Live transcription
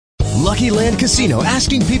Lucky Land Casino,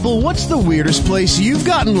 asking people, what's the weirdest place you've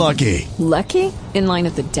gotten lucky? Lucky? In line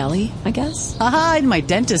at the deli, I guess? Aha, in my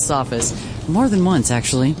dentist's office. More than once,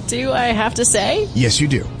 actually. Do I have to say? Yes, you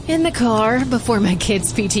do. In the car, before my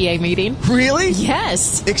kids' PTA meeting. Really?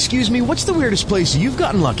 Yes. Excuse me, what's the weirdest place you've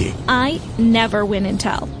gotten lucky? I never win and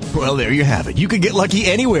tell. Well, there you have it. You can get lucky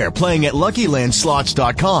anywhere, playing at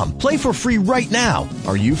LuckyLandSlots.com. Play for free right now.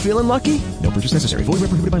 Are you feeling lucky? No purchase necessary. Void where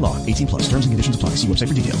prohibited by law. 18 plus. Terms and conditions apply. See website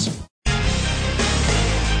for details.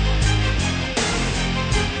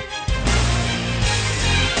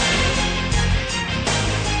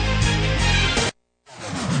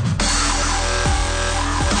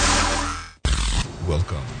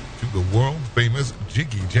 Welcome to the world-famous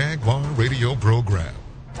Jiggy Jaguar radio program.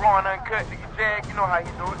 Raw and uncut, Jiggy Jag, you know how he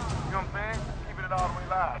do it. You know what I'm saying? Keeping it all the way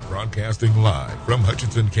live. Broadcasting live from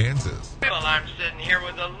Hutchinson, Kansas. Well, I'm sitting here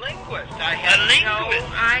with a linguist. I had no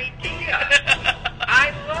idea.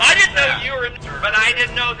 I didn't know you were, but I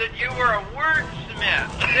didn't know that you were a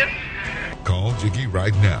wordsmith. Call Jiggy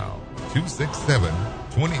right now.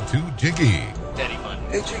 267-22-JIGGY. Daddy Money.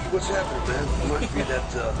 Hey, Jiggy, what's happening, man? Reminds me of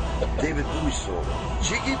that David Bowie song.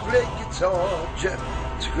 Jiggy play guitar.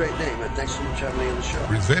 It's a great name, man. Thanks so much for having me on the show.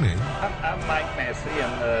 Presenting. I'm Mike Massey,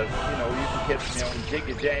 and, you can catch me on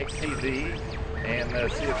Jiggy Jag TV and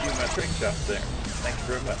see a few of my trick shots there. Thanks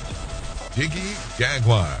very much. Jiggy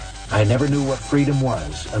Jaguar. I never knew what freedom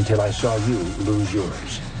was until I saw you lose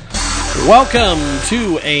yours. Welcome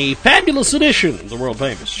to a fabulous edition of the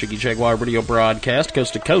world-famous Jiggy Jaguar radio broadcast,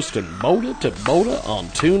 coast to coast and Boda to Boda on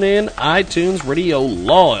TuneIn, iTunes, Radio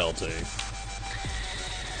Loyalty,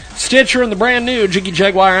 Stitcher, and the brand-new Jiggy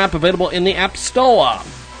Jaguar app available in the App Store.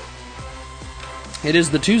 It is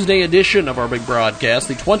the Tuesday edition of our big broadcast,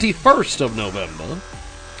 the 21st of November.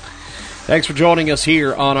 Thanks for joining us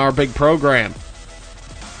here on our big program.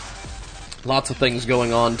 Lots of things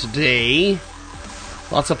going on today.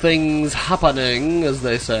 Lots of things happening, as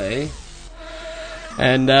they say.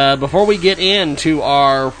 And before we get into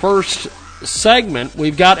our first segment,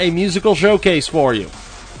 we've got a musical showcase for you.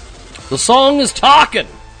 The song is Talkin',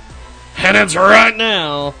 and it's right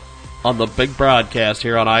now on the big broadcast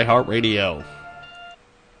here on iHeartRadio.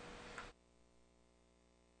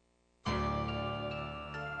 I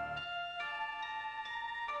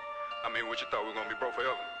mean, what you thought we were going to be broke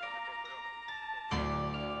forever?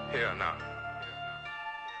 Hell nah.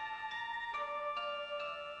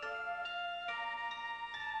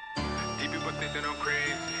 These people think that I'm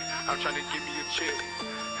crazy. I'm trying to give me a check.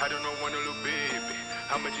 I don't know one little baby.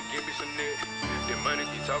 How much you give me some net? The money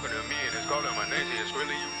keep talking to me and it's calling my name. It's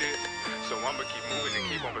really you net. So I'ma keep moving and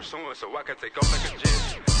keep on pursuing so I can take off like a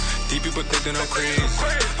jet. These people think that I'm crazy.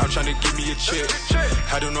 I'm trying to give me a check.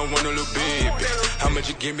 I don't know one little baby. How much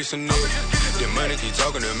you give me some net? The money keep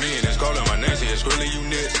talking to me and it's calling my name. It's really you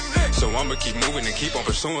net. So I'ma keep moving and keep on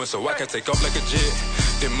pursuing so I can take off like a jet.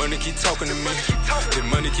 The money keep talking to me. The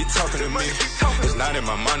money keep talking to me. It's not in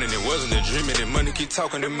my mind and it wasn't a dream. And the money keep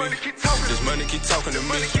talking to me. This money keep talking to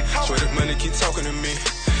me. Swear this money keep talking to me.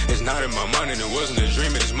 It's not in my mind and it wasn't a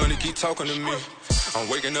dream. And this money keep talking to me. I'm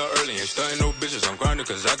waking up early and starting no bitches. I'm grinding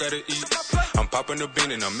cause I gotta eat. I'm popping a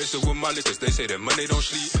bean and I'm mixing with Molly cause they say that money don't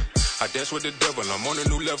sleep. I dance with the devil, I'm on a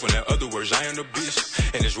new level. In other words, I am the beast.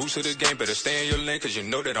 And it's rules of the game, better stay in your lane, cause you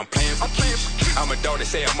know that I'm playing for keeps. I'm a dog that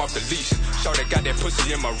say I'm off the leash. Shawty got that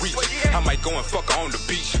pussy in my reach. I might go and fuck her on the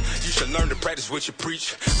beach. You should learn to practice what you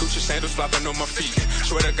preach. Gucci sandals flopping on my feet.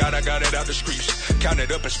 Swear to God, I got it out the streets. Count it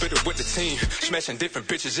up and spit it with the team. Smashing different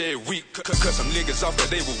bitches every week. Cause some niggas off that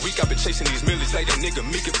they were weak. I've been chasing these millies like that nigga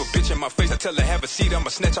Meek. If a bitch in my face, I tell her have a seat. I'ma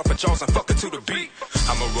snatch off her jaws and fuck her to the beat.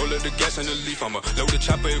 I'ma roll her the gas and the leaf. I'ma load the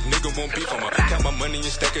chopper if nigga won't beef. I'ma count my money and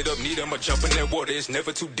stack it up. Need I'ma jump in that water. It's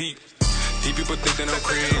never too deep. These people think that I'm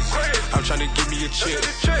crazy. I'm trying to give me a check.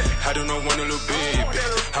 I don't know one little baby.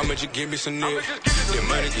 How much you give me some net? The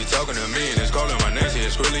money keep talking to me and it's calling my name.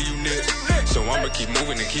 It's really you net. So I'ma keep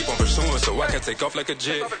moving and keep on pursuing so I can take off like a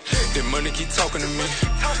jet. The money keep talking to me.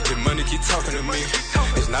 The money keep talking to me.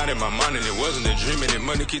 It's not in my mind and it wasn't a dream. And the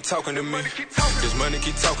money keep talking to me. This money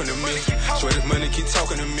keep talking to me. Swear this money keep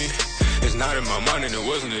talking to me. It's not in my mind and it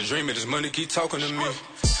wasn't a dream. And this money keep talking to me.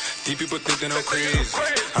 These people think that I'm crazy.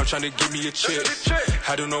 I'm trying to give me a check.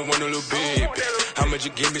 I don't know one little baby. How much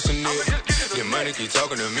you give me some net? The money keep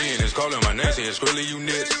talking to me and it's calling my name. It's really you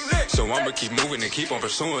net. So I'ma keep moving and keep on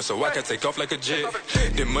pursuing so I can take off like a jet.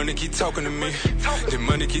 The money keep talking to me. The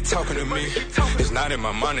money keep talking to me. It's not in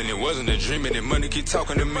my mind and it wasn't a dream. And the money keep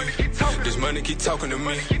talking to me. This money keep talking to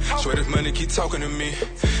me. Swear this money keep talking to me.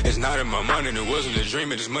 It's not in my mind and it wasn't a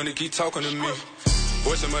dream. And this money keep talking to me.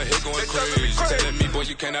 Voice in my head going crazy. Telling me, boy,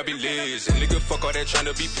 you cannot be lazy. Nigga, fuck all that trying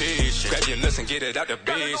to be patient. Grab your nuts and get it out the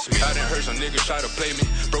basement. I done heard some niggas try to play me.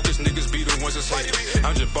 Brokest niggas be the ones that's hating.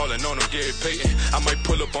 I'm just ballin' on them, Gary Payton. I might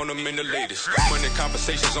pull up on them in the latest. Money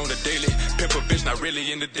conversations on the daily. Pimp a bitch, not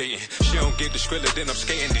really into dating. She don't get the skrilla, then I'm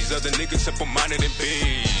skating. These other niggas simple-minded and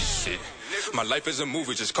basic. My life is a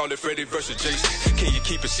movie, just call it Freddy versus Jason. Can you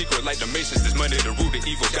keep it secret like the Masons? This money, the root of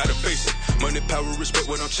evil, gotta face it. Money, power, respect,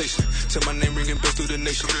 what I'm chasing. Till my name ringing bells through the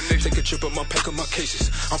nation. Take a trip, I'ma pack up my cases.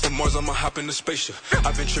 I'm from Mars, I'ma hop in the spaceship.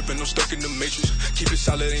 I've been tripping, I'm stuck in the matrix. Keep it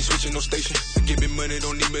solid, ain't switching no station. Give me money,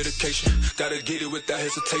 don't need medication. Gotta get it without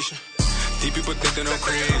hesitation. These people think that I'm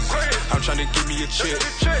crazy. I'm trying to give me a check.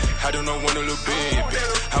 I don't know one little baby.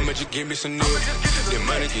 How much you give me some nigga? The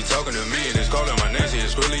money keep talking to me and it's calling my name. See,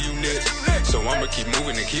 it's really you next. So I'ma keep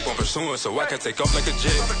moving and keep on pursuing so I can take off like a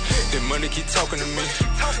jet. The money keep talking to me.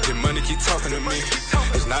 The money keep talking to me.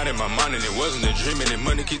 It's not in my mind and it wasn't a dream and the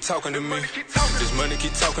money keep talking to me. This money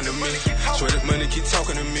keep talking to me. Swear this money keep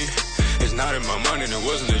talking to me. It's not in my mind and it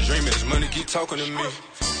wasn't a dream and this money keep talking to me.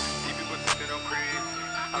 These people think that I'm crazy.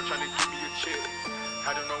 I'm trying to give me a check.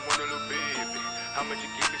 I don't know one little baby. How much you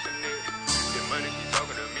give me some nigga? The money keep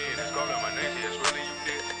talking to me and it's calling my name. See, it's really you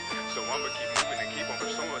nigga. So I'ma keep moving and keep on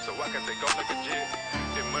pursuing so I can take off like a jet.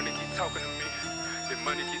 The money keep talking to me. The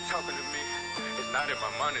money keep talking to me. It's not in my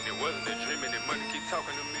mind and it wasn't a dream and the money keep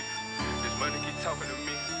talking to me. This money keep talking to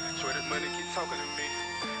me. Swear this money keep talking to me.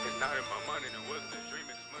 It's not in my mind and it wasn't a dream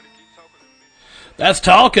and this money keep talking to me. That's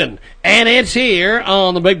talking, and it's here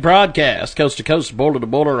on the big broadcast, coast to coast, border to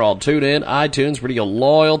border, on TuneIn, iTunes, Radio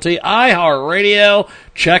Loyalty, iHeartRadio.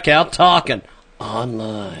 Check out Talking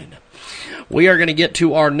online. We are going to get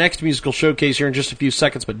to our next musical showcase here in just a few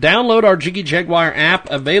seconds, but download our Jiggy Jaguar app,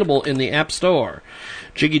 available in the App Store.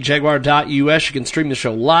 JiggyJaguar.us. You can stream the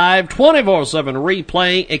show live, 24/7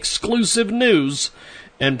 replay, exclusive news,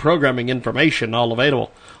 and programming information, all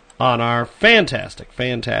available on our fantastic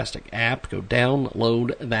app. Go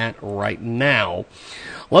download that right now.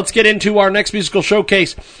 Let's get into our next musical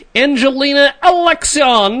showcase. Angelina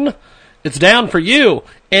Alexion. It's Down for You,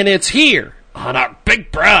 and it's here on our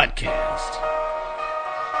big broadcast.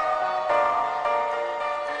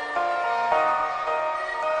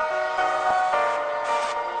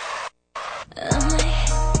 I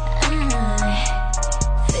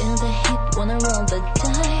feel the heat wanna roll the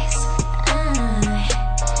dice.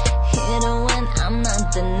 I'm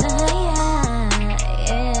not denying.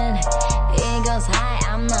 It goes high,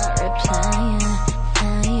 I'm not replying.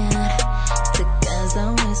 Because I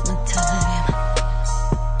waste my time.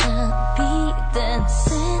 I'll be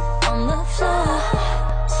dancing on the floor.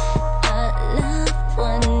 I love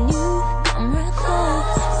when you come real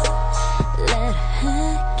close. Let her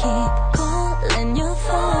keep calling your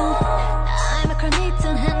phone. I'm a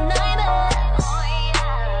Carnation and night.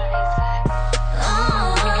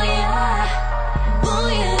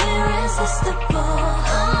 Irresistible,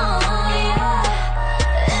 oh yeah,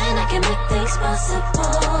 and I can make things possible,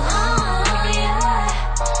 oh yeah,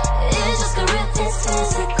 it's just a real, it's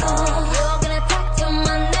physical, you're gonna talk to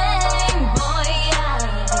my name, oh yeah,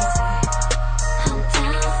 I'm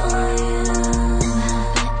down for you, I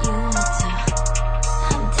bet you would too,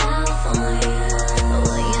 I'm down for you,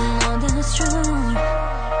 well you know that's true,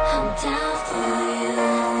 I'm down for you,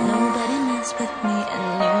 nobody mess with me and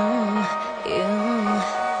you.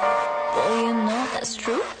 Boy, you know that's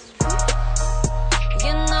true.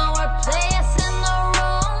 You know we're players in the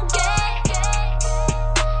wrong game.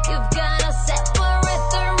 You've gotta separate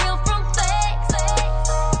the real from fake.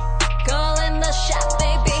 Calling the shot,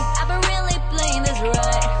 baby. I've been really playing this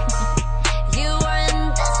right. You were in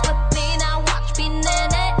this with me, now watch me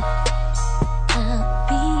nene. I'll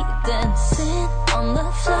be dancing on the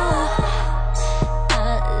floor. I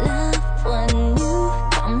love when you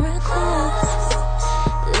come real close.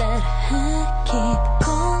 Let her keep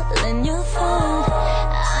calling your phone.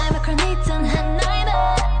 I'm a Carnation and night.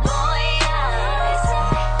 Boy,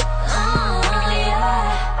 oh yeah,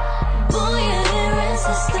 boy, you're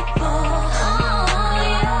irresistible. Oh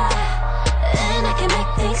yeah, and I can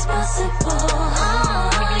make things possible.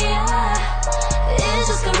 Oh yeah, it's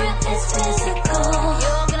just a real, it's physical.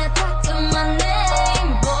 You're gonna talk to my name,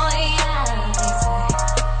 boy.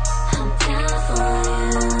 I'm down for you.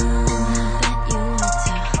 I bet you would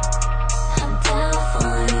too. I'm down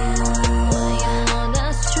for you. Well, you know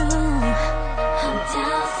that's true. I'm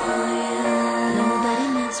down for you. Nobody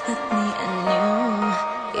mess with me and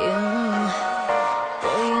you.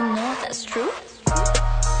 Boy, you know that's true.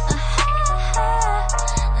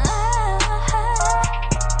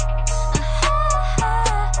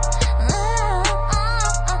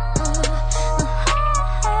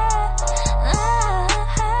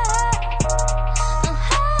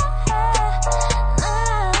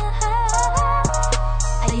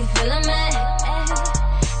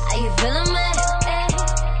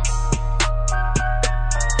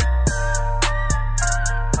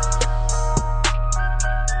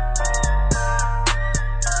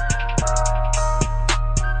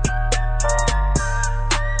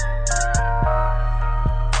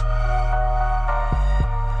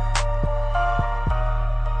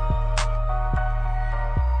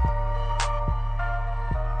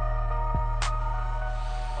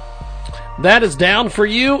 That is down for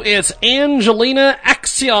you. It's Angelina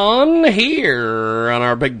Action here on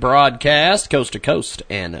our big broadcast, coast to coast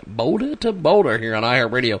and boulder to boulder here on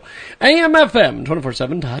iHeartRadio,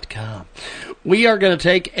 AMFM247.com. We are going to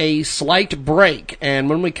take a slight break, and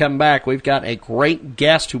when we come back, we've got a great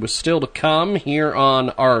guest who is still to come here on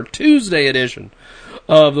our Tuesday edition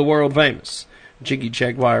of the world famous Jiggy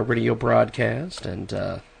Jaguar radio broadcast,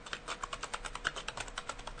 and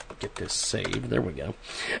get this saved. There we go.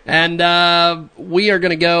 And we are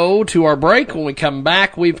going to go to our break. When we come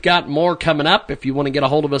back, we've got more coming up. If you want to get a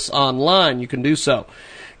hold of us online, you can do so.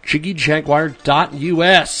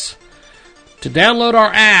 JiggyJaguar.us. To download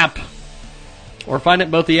our app or find it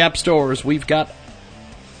in both the app stores, we've got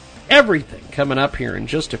everything coming up here in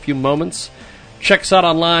just a few moments. Check us out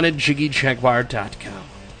online at JiggyJaguar.com.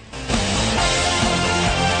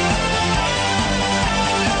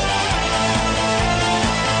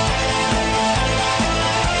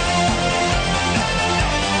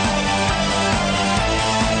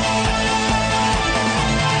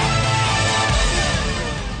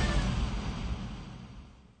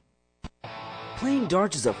 Playing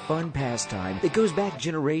darts is a fun pastime that goes back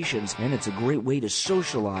generations, and it's a great way to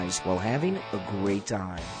socialize while having a great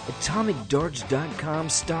time. AtomicDarts.com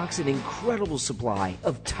stocks an incredible supply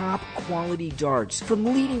of top-quality darts from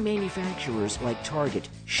leading manufacturers like Target,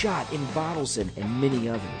 Schott, and Bottleson, and many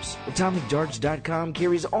others. AtomicDarts.com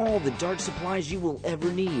carries all the dart supplies you will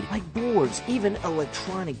ever need, like boards, even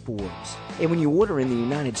electronic boards. And when you order in the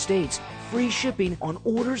United States, free shipping on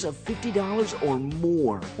orders of $50 or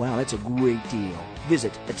more. Wow, that's a great deal.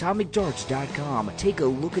 Visit AtomicDarts.com. Take a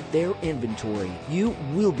look at their inventory. You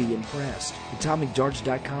will be impressed.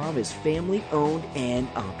 AtomicDarts.com is family-owned and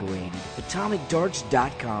operated.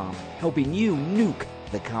 AtomicDarts.com, helping you nuke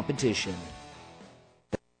the competition.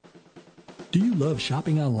 Do you love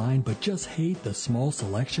shopping online but just hate the small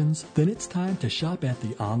selections? Then it's time to shop at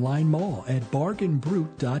the online mall at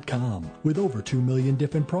bargainbrute.com. With over 2 million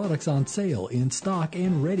different products on sale, in stock,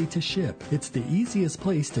 and ready to ship, it's the easiest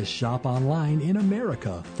place to shop online in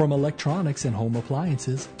America. From electronics and home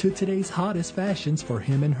appliances to today's hottest fashions for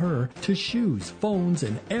him and her to shoes, phones,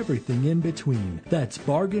 and everything in between. That's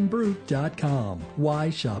bargainbrute.com. Why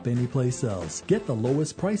shop anyplace else? Get the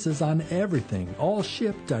lowest prices on everything, all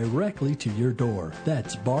shipped directly to your door.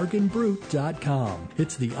 That's bargainbrute.com.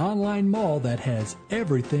 It's the online mall that has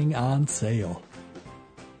everything on sale.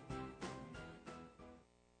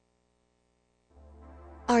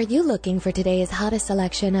 Are you looking for today's hottest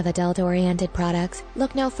selection of adult-oriented products?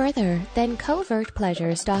 Look no further than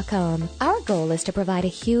covertpleasures.com. Our goal is to provide a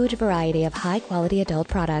huge variety of high-quality adult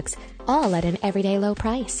products, all at an everyday low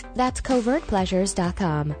price. That's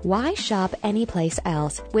covertpleasures.com. Why shop anyplace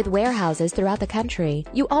else? With warehouses throughout the country,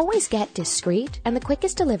 you always get discreet and the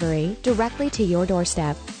quickest delivery directly to your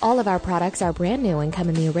doorstep. All of our products are brand new and come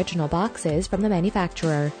in the original boxes from the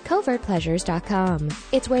manufacturer. covertpleasures.com.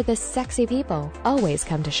 It's where the sexy people always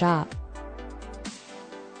come to shop.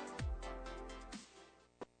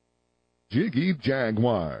 Jiggy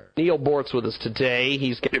Jaguar. Neil Bort's with us today.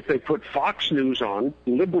 If they put Fox News on,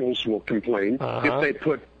 liberals will complain. If they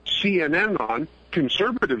put CNN on,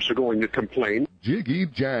 conservatives are going to complain. Jiggy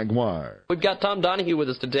Jaguar. We've got Tom Donahue with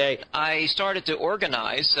us today. I started to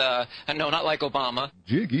organize, no, not like Obama.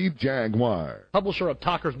 Jiggy Jaguar. Publisher of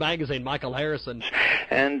Talkers Magazine, Michael Harrison.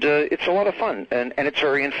 And it's a lot of fun, and it's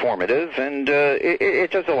very informative, and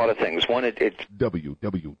it does a lot of things. One, it's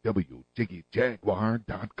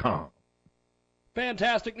www.jiggyjaguar.com.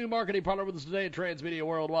 Fantastic new marketing partner with us today at Transmedia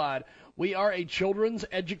Worldwide. We are a children's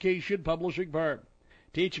education publishing firm,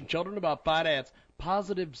 teaching children about finance,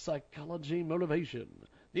 positive psychology, motivation,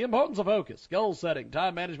 the importance of focus, goal setting,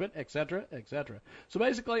 time management, etc., etc. So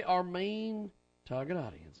basically, our main target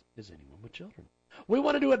audience is anyone with children. We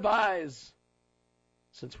wanted to advise,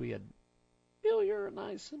 since we feel you're a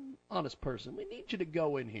nice and honest person, we need you to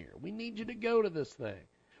go in here. We need you to go to this thing.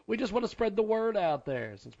 We just want to spread the word out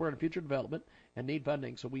there since we're in future development and need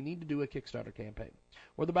funding, so we need to do a Kickstarter campaign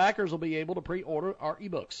where the backers will be able to pre-order our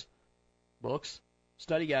ebooks, books,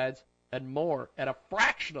 study guides, and more at a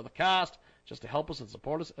fraction of the cost just to help us and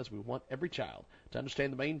support us, as we want every child to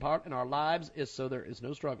understand the main part in our lives is so there is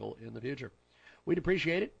no struggle in the future. We'd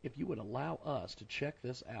appreciate it if you would allow us to check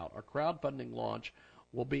this out. Our crowdfunding launch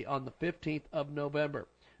will be on the 15th of November.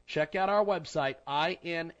 Check out our website,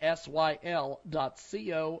 insyl.co.uk.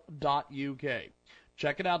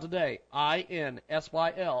 Check it out today,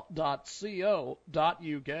 insyl.co.uk.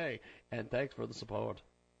 And thanks for the support.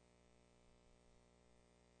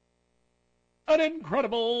 An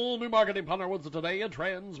incredible new marketing partner with us today at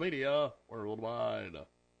Transmedia Worldwide.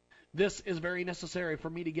 This is very necessary for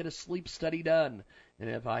me to get a sleep study done. And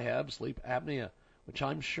if I have sleep apnea, which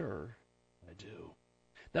I'm sure I do,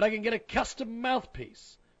 then I can get a custom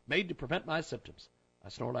mouthpiece made to prevent my symptoms. I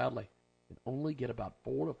snore loudly and only get about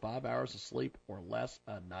 4 to 5 hours of sleep or less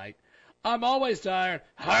a night. I'm always tired,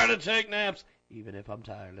 hard to take naps, even if I'm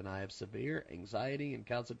tired, and I have severe anxiety and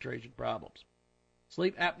concentration problems.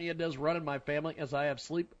 Sleep apnea does run in my family, as I have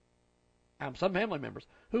some family members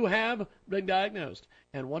who have been diagnosed,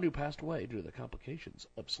 and one who passed away due to the complications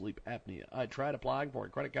of sleep apnea. I tried applying for a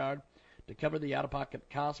credit card to cover the out-of-pocket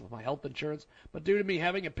costs with my health insurance, but due to me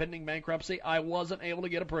having a pending bankruptcy, I wasn't able to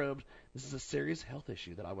get approved. This is a serious health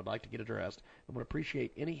issue that I would like to get addressed and would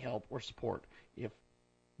appreciate any help or support if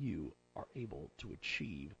you are able to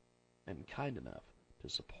achieve and kind enough to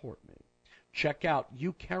support me. Check out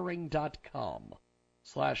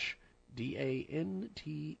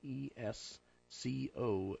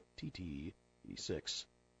UCaring.com/DANTESCOTT6.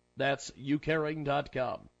 That's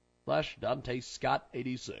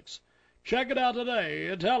UCaring.com/DanteScott86. Check it out today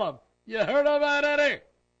and tell them you heard about Eddie.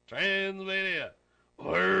 Transmedia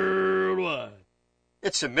Worldwide.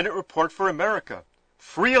 It's a Minute Report for America.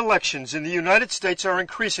 Free elections in the United States are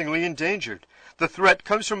increasingly endangered. The threat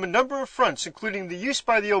comes from a number of fronts, including the use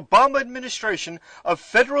by the Obama administration of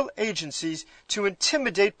federal agencies to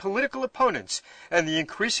intimidate political opponents and the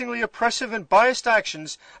increasingly oppressive and biased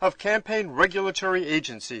actions of campaign regulatory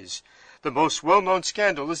agencies. The most well-known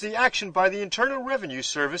scandal is the action by the Internal Revenue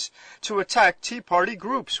Service to attack Tea Party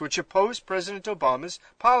groups which oppose President Obama's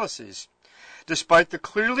policies. Despite the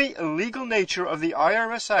clearly illegal nature of the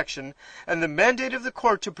IRS action and the mandate of the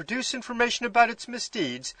court to produce information about its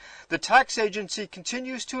misdeeds, the tax agency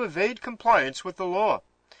continues to evade compliance with the law.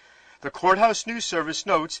 The Courthouse News Service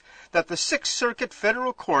notes that the Sixth Circuit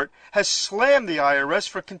Federal Court has slammed the IRS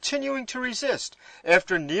for continuing to resist,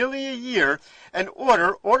 after nearly a year, an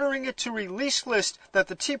order ordering it to release lists that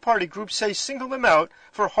the Tea Party group say single them out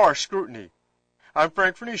for harsh scrutiny. I'm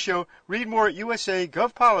Frank Vernuccio. Read more at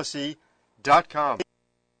USAGovPolicy.com.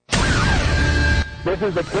 This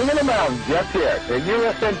is the King of the Mountain, Jeff Jarrett, and you're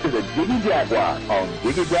listening to the Jiggy Jaguar on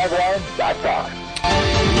JiggyJaguar.com.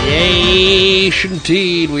 Yes,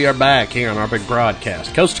 indeed. We are back here on our big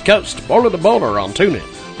broadcast, coast to coast, border to border on TuneIn,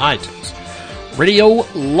 iTunes, Radio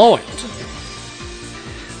Lloyd,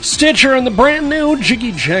 Stitcher, and the brand new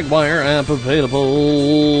Jiggy Jaguar app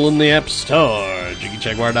available in the App Store,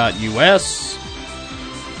 JiggyJaguar.us.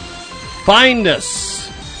 Find us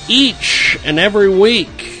each and every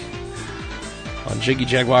week on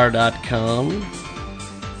JiggyJaguar.com,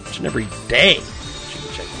 each and every day.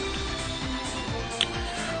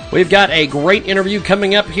 We've got a great interview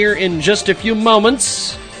coming up here in just a few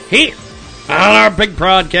moments here on our big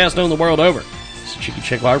broadcast known the world over. It's Jiggy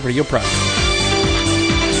Jaguar Radio Program.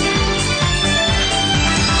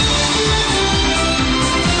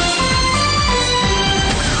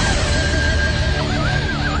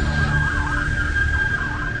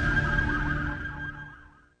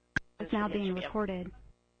 It's now being recorded.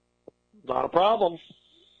 Not a problem.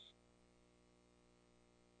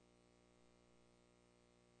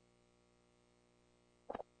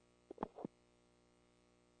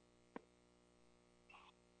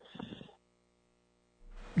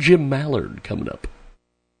 Jim Mallard coming up.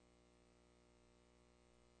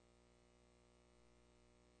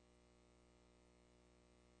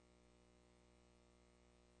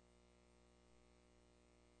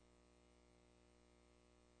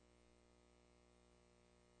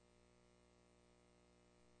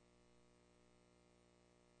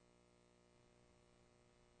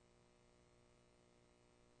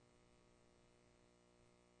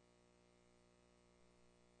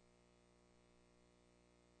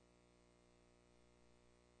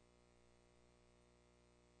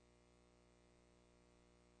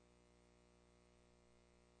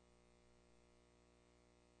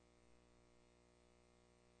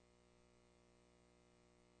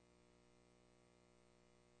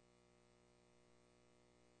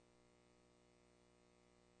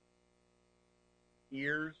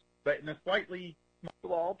 Years, but in a slightly...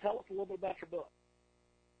 Well, tell us a little bit about your book.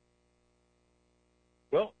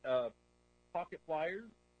 Well, Pocket Flyers,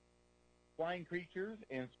 Flying Creatures,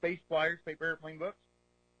 and Space Flyers paper airplane books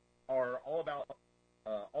are all about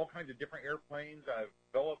all kinds of different airplanes I've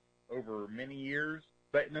developed over many years,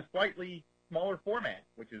 but in a slightly smaller format,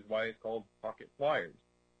 which is why it's called Pocket Flyers.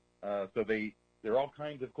 So they're all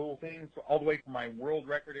kinds of cool things, all the way from my world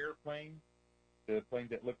record airplane to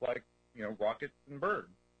planes that look like, you know, rockets and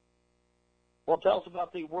birds. Well, tell us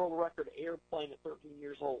about the world record airplane at 13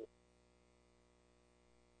 years old.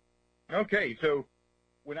 Okay, so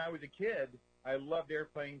when I was a kid, I loved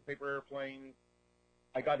airplanes, paper airplanes,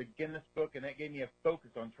 I got a Guinness book, and that gave me a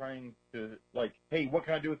focus on trying to, like, hey, what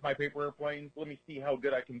can I do with my paper airplanes? Let me see how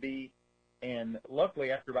good I can be. And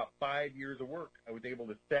luckily, after about 5 years of work, I was able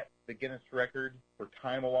to set the Guinness record for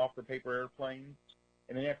time aloft for paper airplanes.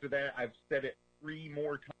 And then after that, I've set it 3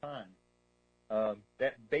 more times.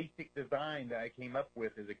 That basic design that I came up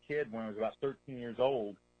with as a kid when I was about 13 years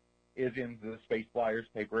old is in the Space Flyers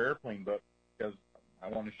paper airplane book, because I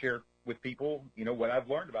want to share with people, you know, what I've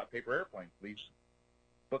learned about paper airplanes. These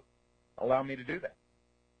books allow me to do that.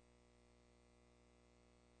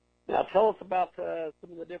 Now, tell us about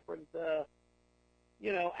some of the different,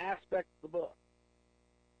 aspects of the book.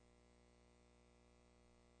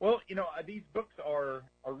 Well, these books are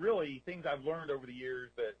really things I've learned over the years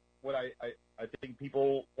that what I think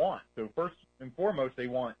people want. So first and foremost, they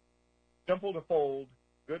want simple to fold,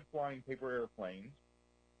 good flying paper airplanes,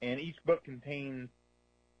 and each book contains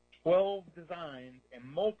 12 designs and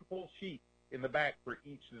multiple sheets in the back for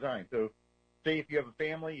each design. So say if you have a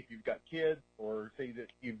family, if you've got kids, or say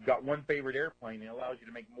that you've got one favorite airplane, it allows you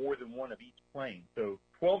to make more than one of each plane. So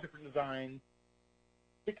 12 different designs,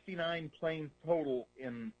 69 planes total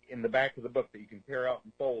in the back of the book that you can tear out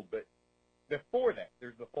and fold. But before that,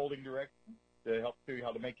 there's the folding directions to help show you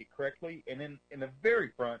how to make it correctly. And then in the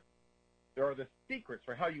very front, there are the secrets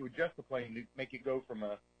for how you adjust the plane to make it go from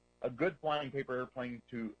a good flying paper airplane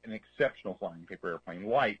to an exceptional flying paper airplane,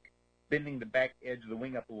 like bending the back edge of the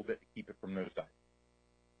wing up a little bit to keep it from nosedive.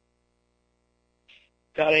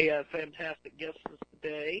 Got a fantastic guest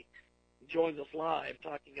today. He joins us live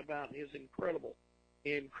talking about his incredible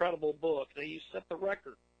book. Now, you set the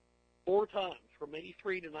record 4 times from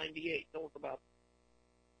 83 to 98. Tell us about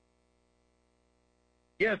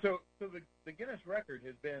it. Yeah, so the Guinness record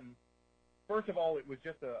has been, first of all, it was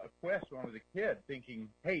just a quest when I was a kid, thinking,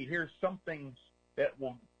 hey, here's something that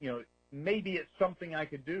will, maybe it's something I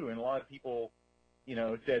could do. And a lot of people,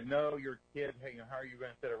 said, no, you're a kid. Hey, how are you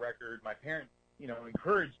going to set a record? My parents,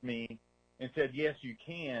 encouraged me and said, yes, you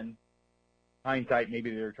can. Hindsight,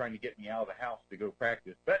 maybe they were trying to get me out of the house to go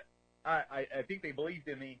practice. But I think they believed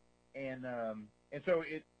in me. And so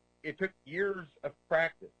it took years of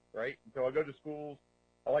practice, right? And so I go to schools.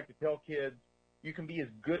 I like to tell kids, you can be as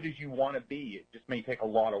good as you want to be. It just may take a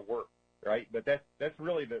lot of work, right? But that's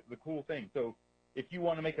really the cool thing. So if you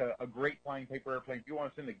want to make a great flying paper airplane, if you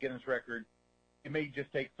want to send a Guinness record, it may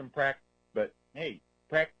just take some practice. But, hey,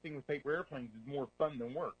 practicing with paper airplanes is more fun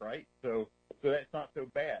than work, right? So that's not so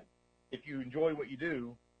bad. If you enjoy what you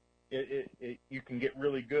do, you can get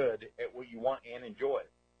really good at what you want and enjoy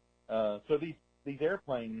it. So these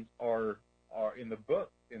airplanes are in the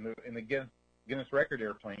book, in the Guinness record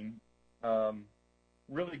airplane,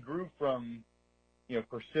 really grew from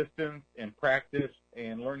persistence and practice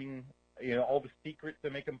and learning all the secrets to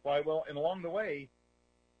make them fly well. And along the way,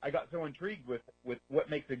 I got so intrigued with what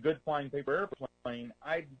makes a good flying paper airplane,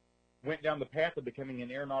 I went down the path of becoming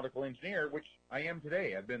an aeronautical engineer, which I am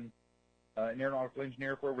today. I've been an aeronautical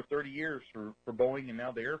engineer for over 30 years for Boeing and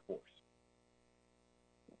now the Air Force.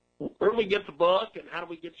 Where do we get the book, and how do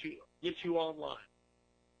we get you online?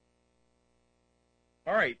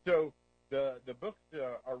 All right, so the books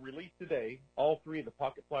are released today. All 3 of the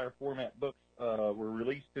Pocket Flyer format books were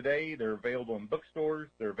released today. They're available in bookstores.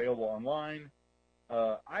 They're available online.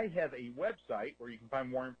 I have a website where you can find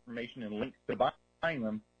more information and links to buying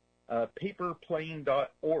them,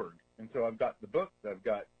 paperplane.org. And so I've got the books. I've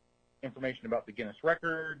got information about the Guinness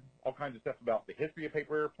record, all kinds of stuff about the history of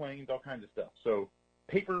paper airplanes, all kinds of stuff. So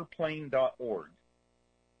paperplane.org.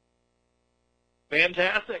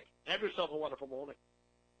 Fantastic. Have yourself a wonderful morning.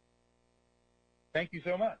 Thank you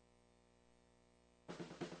so much.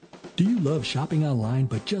 Do you love shopping online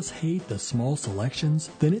but just hate the small selections?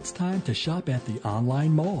 Then it's time to shop at the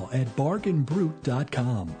online mall at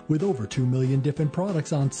bargainbrute.com. With over 2 million different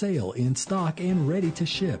products on sale, in stock, and ready to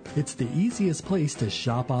ship, it's the easiest place to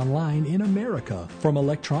shop online in America. From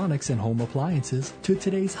electronics and home appliances to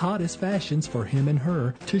today's hottest fashions for him and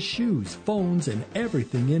her to shoes, phones, and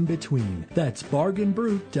everything in between. That's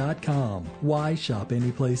bargainbrute.com. Why shop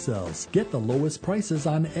anyplace else? Get the lowest prices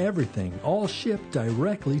on everything, all shipped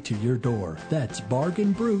directly to your door. That's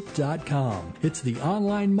bargainbrute.com. It's the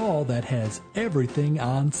online mall that has everything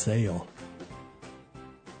on sale.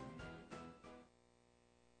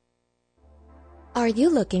 Are you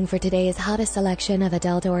looking for today's hottest selection of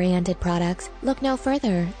adult-oriented products? Look no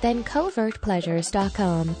further than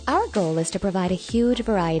covertpleasures.com. Our goal is to provide a huge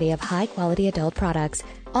variety of high-quality adult products.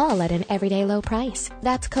 all at an everyday low price.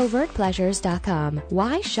 That's covertpleasures.com.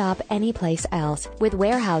 Why shop anyplace else? With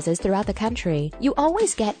warehouses throughout the country, you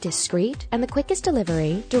always get discreet and the quickest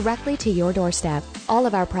delivery directly to your doorstep. All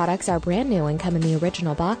of our products are brand new and come in the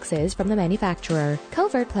original boxes from the manufacturer.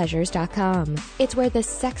 covertpleasures.com. It's where the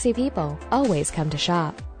sexy people always come to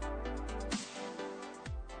shop.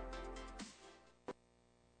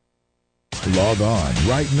 Log on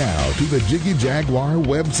right now to the Jiggy Jaguar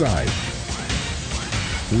website.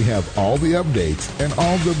 We have all the updates and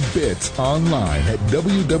all the bits online at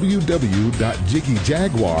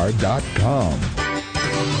www.jiggyjaguar.com.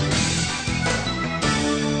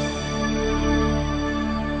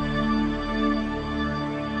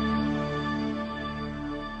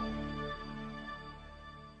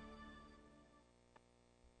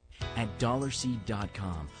 At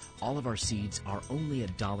dollarseed.com, all of our seeds are only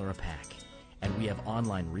 $1 a pack. And we have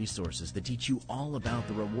online resources that teach you all about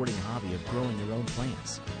the rewarding hobby of growing your own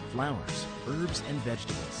plants, flowers, herbs, and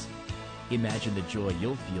vegetables. Imagine the joy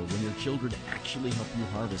you'll feel when your children actually help you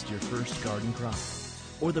harvest your first garden crop,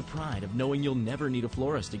 or the pride of knowing you'll never need a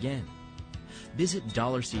florist again. Visit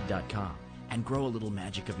dollarseed.com and grow a little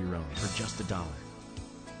magic of your own for just $1.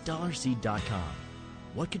 Dollarseed.com.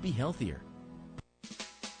 What could be healthier?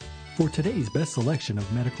 For today's best selection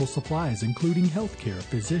of medical supplies, including healthcare,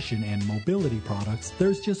 physician, and mobility products,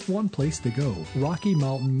 there's just one place to go,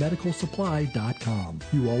 RockyMountainMedicalSupply.com.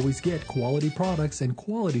 You always get quality products and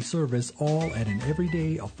quality service, all at an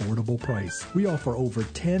everyday affordable price. We offer over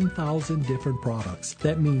 10,000 different products.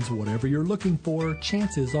 That means whatever you're looking for,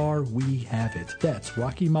 chances are we have it. That's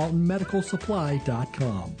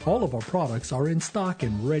RockyMountainMedicalSupply.com. All of our products are in stock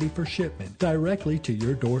and ready for shipment directly to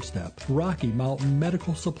your doorstep.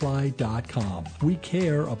 RockyMountainMedicalSupply.com. We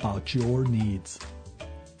care about your needs.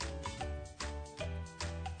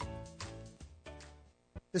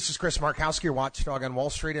 This is Chris Markowski, your watchdog on Wall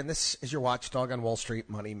Street, and this is your watchdog on Wall Street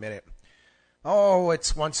Money Minute. Oh,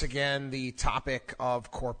 it's once again the topic of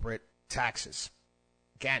corporate taxes.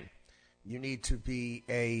 Again, you need to be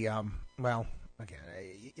you're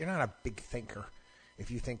not a big thinker if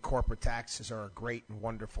you think corporate taxes are a great and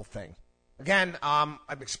wonderful thing. Again,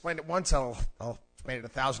 I've explained it once. I'll explain it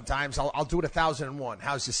 1,000 times. I'll do it 1,001.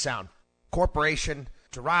 How's this sound? Corporation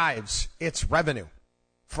derives its revenue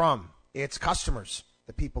from its customers,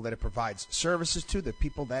 the people that it provides services to, the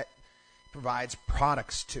people that it provides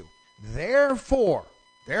products to. Therefore,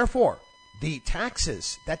 the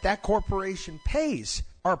taxes that corporation pays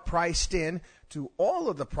are priced in to all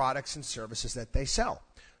of the products and services that they sell.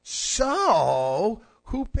 So,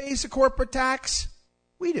 who pays the corporate tax?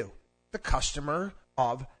 We do. The customer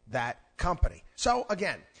of that company. So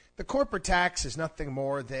again, the corporate tax is nothing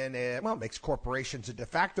more than, it makes corporations a de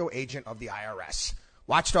facto agent of the IRS.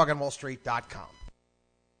 WatchdogOnWallStreet.com.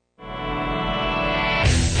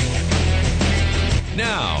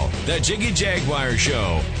 Now, the Jiggy Jaguar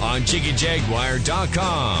Show on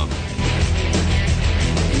JiggyJaguar.com.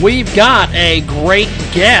 We've got a great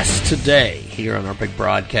guest today here on our big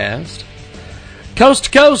broadcast. Coast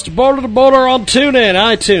to coast, border to border on TuneIn,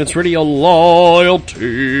 iTunes, Radio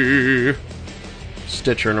Loyalty,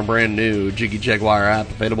 Stitcher, and a brand new Jiggy Jaguar app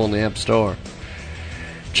available in the App Store.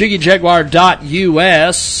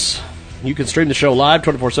 JiggyJaguar.us. You can stream the show live,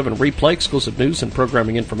 24/7 replay, exclusive news and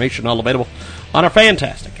programming information, all available on our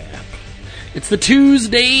fantastic app. It's the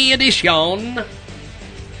Tuesday edition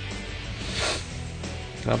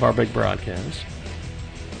of our big broadcast.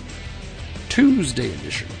 Tuesday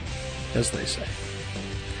edition, as they say.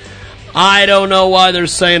 I don't know why they're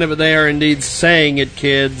saying it, but they are indeed saying it,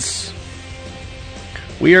 kids.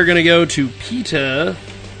 We are going to go to Peter,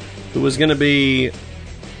 who is going to be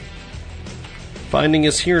finding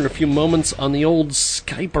us here in a few moments on the old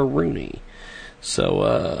Skype-a-rooney.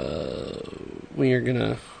 So, we are going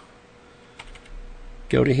to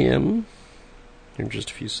go to him in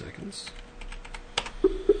just a few seconds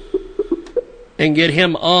and get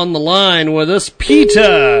him on the line with us.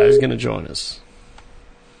 Peter is going to join us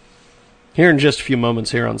here in just a few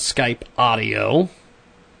moments here on Skype audio.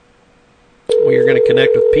 We are going to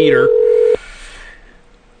connect with Peter.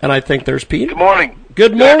 And I think there's Peter. Good morning.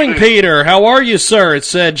 Good morning, Peter. How are you, sir?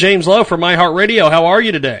 It's James Lowe from iHeartRadio. How are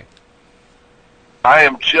you today? I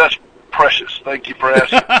am just precious. Thank you for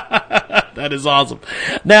asking. That is awesome.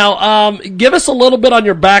 Now, give us a little bit on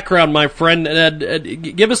your background, my friend.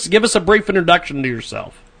 Give us a brief introduction to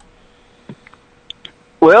yourself.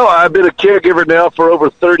 Well, I've been a caregiver now for over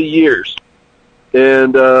 30 years,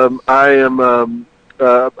 and I'm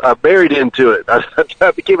married into it.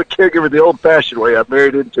 I became a caregiver the old-fashioned way. I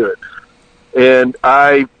married into it, and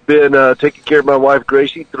I've been taking care of my wife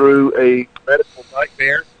Gracie through a medical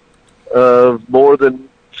nightmare of more than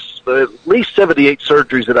at least 78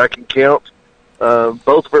 surgeries that I can count.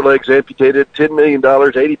 Both of her legs amputated, $10 million,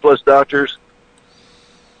 80-plus doctors,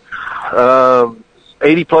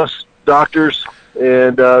 80-plus doctors,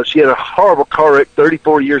 and she had a horrible car wreck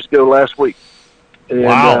 34 years ago last week. And,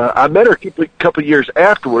 wow. I met her a couple of years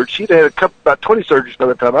afterwards. She'd had about 20 surgeries by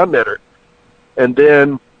the time I met her. And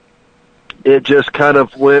then it just kind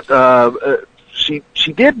of went,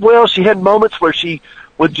 she did well. She had moments where she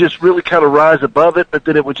would just really kind of rise above it, but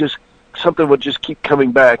then something would just keep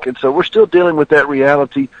coming back. And so we're still dealing with that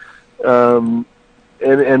reality, and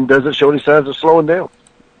doesn't show any signs of slowing down.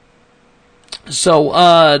 So,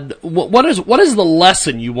 what is the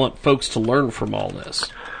lesson you want folks to learn from all this?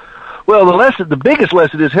 Well, the biggest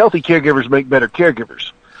lesson is healthy caregivers make better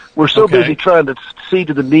caregivers. We're so busy trying to see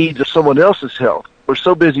to the needs of someone else's health. We're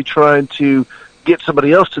so busy trying to get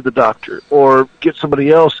somebody else to the doctor or get somebody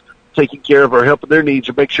else taking care of or helping their needs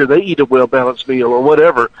or make sure they eat a well-balanced meal or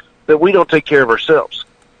whatever, that we don't take care of ourselves.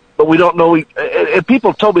 But we don't know, and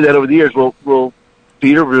people have told me that over the years, well,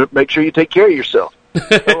 Peter, make sure you take care of yourself.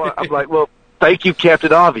 So I'm like, well, thank you,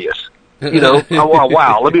 Captain Obvious.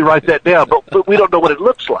 Wow, let me write that down. But we don't know what it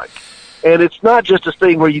looks like. And it's not just a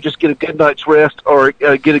thing where you just get a good night's rest or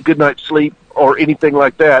get a good night's sleep or anything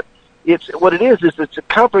like that. What it is it's a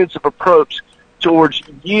comprehensive approach towards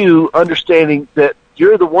you understanding that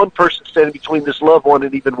you're the one person standing between this loved one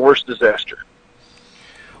and even worse disaster.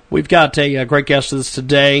 We've got a great guest with us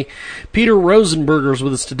today. Peter Rosenberger is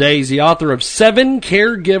with us today. He's the author of 7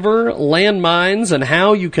 Caregiver Landmines and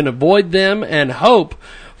How You Can Avoid Them and Hope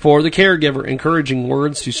for the Caregiver, encouraging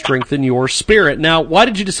words to strengthen your spirit. Now, why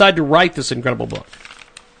did you decide to write this incredible book?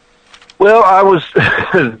 Well, I was,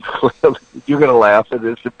 you're going to laugh, and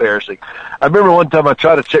it's embarrassing. I remember one time I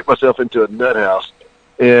tried to check myself into a nut house,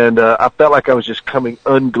 and I felt like I was just coming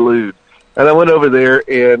unglued. And I went over there,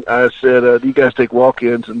 and I said, do you guys take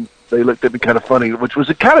walk-ins? And they looked at me kind of funny, which was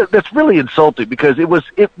that's really insulting because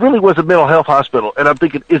it really was a mental health hospital. And I'm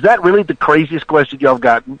thinking, is that really the craziest question y'all have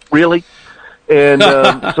gotten? Really? And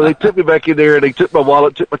so they took me back in there, and they took my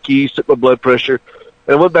wallet, took my keys, took my blood pressure.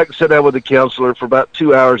 And I went back and sat down with the counselor. For about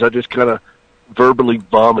 2 hours, I just kind of verbally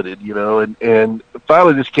vomited, and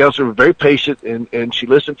finally this counselor was very patient, and she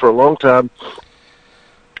listened for a long time.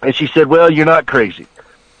 And she said, well, you're not crazy,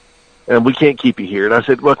 and we can't keep you here. And I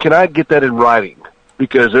said, well, can I get that in writing?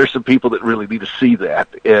 Because there's some people that really need to see that.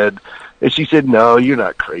 And she said, no, you're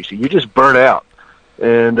not crazy. You're just burnt out.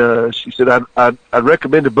 And she said, I'd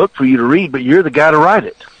recommend a book for you to read, but you're the guy to write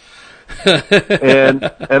it.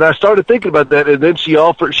 and I started thinking about that, and then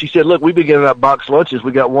she said, look, we've been getting out box lunches.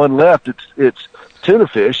 We got one left. It's tuna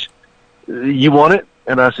fish. You want it?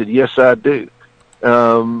 And I said, yes, I do.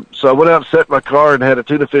 So I went out and sat in my car and had a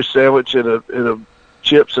tuna fish sandwich and a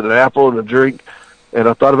chips and an apple and a drink. And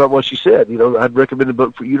I thought about what she said. I'd recommend a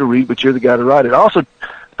book for you to read, but you're the guy to write it. I also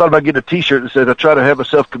thought about getting a T-shirt that said, I try to have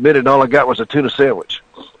myself committed, and all I got was a tuna sandwich.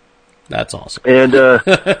 That's awesome. And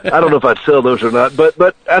I don't know if I'd sell those or not,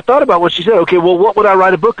 but I thought about what she said. Okay, well, what would I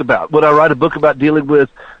write a book about? Would I write a book about dealing with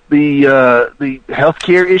the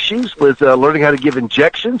healthcare issues, with learning how to give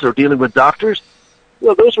injections, or dealing with doctors?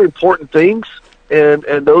 Those are important things, and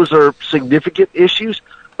those are significant issues.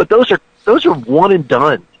 But those are one and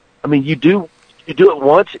done. I mean, you do it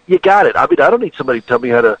once, you got it. I mean, I don't need somebody to tell me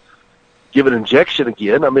how to give an injection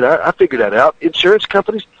again. I mean, I figured that out. Insurance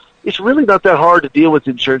companies. It's really not that hard to deal with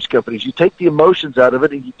insurance companies. You take the emotions out of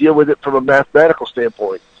it and you deal with it from a mathematical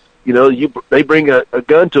standpoint. They bring a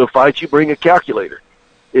gun to a fight, you bring a calculator.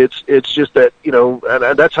 It's just that,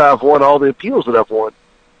 and that's how I've won all the appeals that I've won.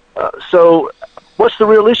 So what's the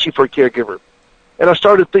real issue for a caregiver? And I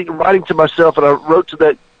started writing to myself, and I wrote to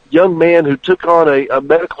that young man who took on a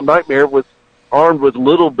medical nightmare armed with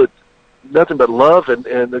nothing but love and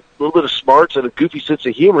a little bit of smarts and a goofy sense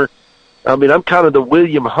of humor. I mean, I'm kind of the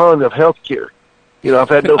William Hung of healthcare. I've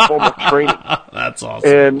had no formal training. That's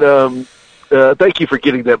awesome. And thank you for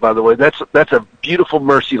getting that, by the way. That's a beautiful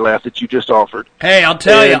mercy laugh that you just offered. Hey, I'll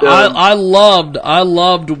tell you, I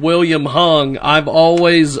loved William Hung. I've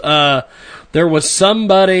always there was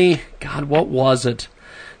somebody. God, what was it?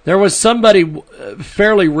 There was somebody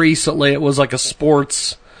fairly recently. It was like a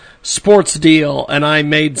sports deal, and I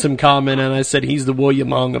made some comment, and I said he's the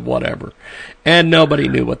William Hung of whatever, and nobody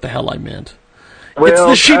knew what the hell I meant.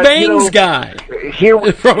 Well, it's the Shebangs guy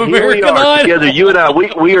from American Idol. Idol. Together, you and I,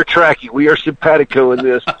 we are tracking. We are simpatico in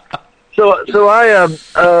this. So I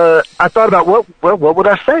thought about what would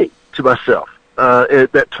I say to myself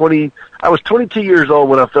at that 20? I was 22 years old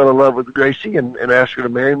when I fell in love with Gracie and asked her to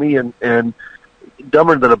marry me, and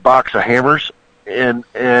dumber than a box of hammers, but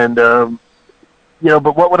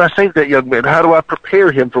what would I say to that young man? How do I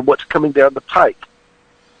prepare him for what's coming down the pike?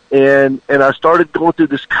 And I started going through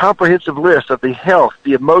this comprehensive list of the health,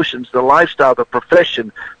 the emotions, the lifestyle, the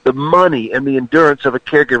profession, the money, and the endurance of a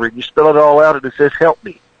caregiver. And you spell it all out, and it says, help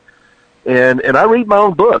me. And I read my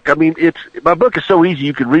own book. I mean, my book is so easy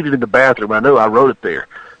you can read it in the bathroom. I know I wrote it there.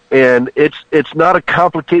 And it's not a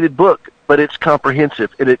complicated book, but it's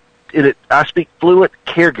comprehensive. And I speak fluent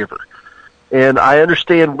caregiver. And I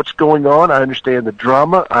understand what's going on. I understand the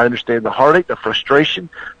drama. I understand the heartache, the frustration,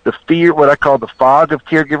 the fear, what I call the fog of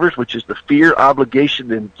caregivers, which is the fear,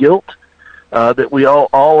 obligation, and guilt that we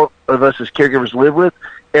all of us as caregivers live with.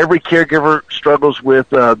 Every caregiver struggles with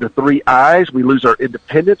the 3 I's. We lose our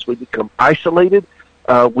independence. We become isolated.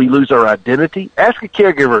 We lose our identity. Ask a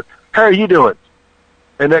caregiver, how are you doing?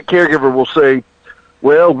 And that caregiver will say,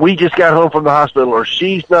 well, we just got home from the hospital, or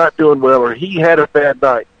she's not doing well, or he had a bad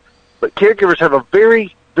night. But caregivers have a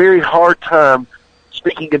very, very hard time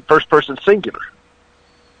speaking in first-person singular.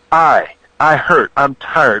 I hurt. I'm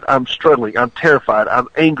tired. I'm struggling. I'm terrified. I'm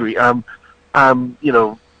angry. I'm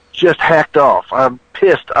just hacked off. I'm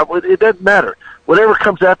pissed. It doesn't matter. Whatever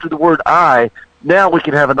comes after the word I, now we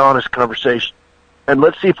can have an honest conversation. And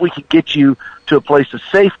let's see if we can get you to a place of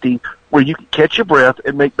safety where you can catch your breath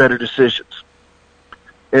and make better decisions.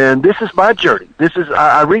 And this is my journey.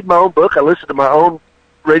 I read my own book. I listen to my own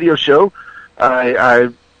radio show.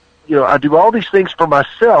 I do all these things for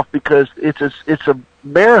myself because it's a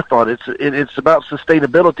marathon. It's about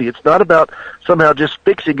sustainability. It's not about somehow just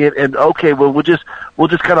fixing it and okay, well we'll just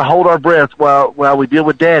kind of hold our breath while we deal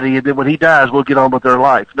with Daddy, and then when he dies we'll get on with our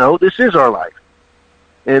life. No, this is our life.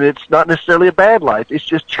 And it's not necessarily a bad life. It's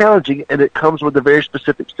just challenging, and it comes with a very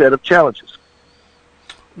specific set of challenges.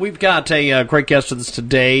 We've got a great guest with us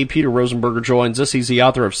today. Peter Rosenberger joins us. He's the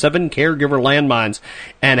author of 7 Caregiver Landmines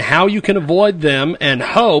and How You Can Avoid Them and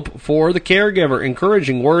Hope for the Caregiver,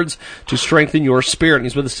 encouraging words to strengthen your spirit. And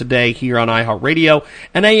he's with us today here on iHeartRadio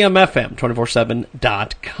and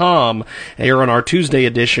AMFM247.com here on our Tuesday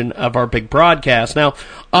edition of our big broadcast. Now,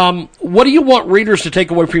 what do you want readers to take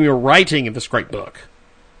away from your writing of this great book?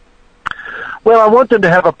 Well, I want them to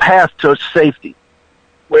have a path to safety,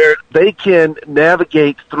 where they can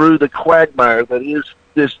navigate through the quagmire that is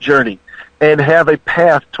this journey and have a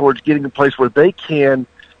path towards getting to a place where they can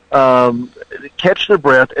catch their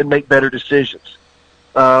breath and make better decisions.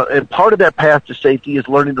 And part of that path to safety is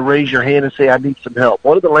learning to raise your hand and say, I need some help.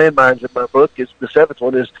 One of the landmines in my book, is the 7th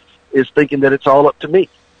one, is thinking that it's all up to me.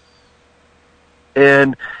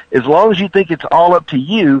 And as long as you think it's all up to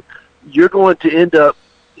you, you're going to end up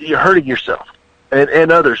hurting yourself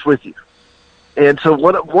and others with you. And so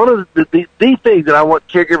one of the thing that I want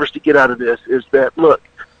caregivers to get out of this is that, look,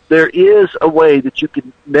 there is a way that you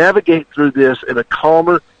can navigate through this in a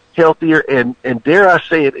calmer, healthier, and dare I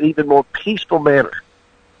say it, an even more peaceful manner.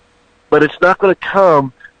 But it's not going to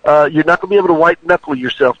come, you're not going to be able to white-knuckle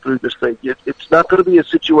yourself through this thing. It's not going to be a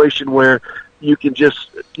situation where you can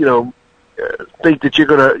just, think that you're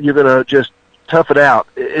gonna just tough it out.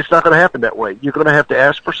 It's not going to happen that way. You're going to have to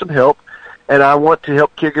ask for some help. And I want to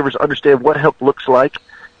help caregivers understand what help looks like,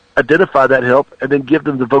 identify that help, and then give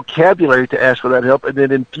them the vocabulary to ask for that help, and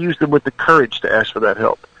then infuse them with the courage to ask for that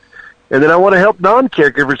help. And then I want to help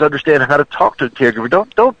non-caregivers understand how to talk to a caregiver.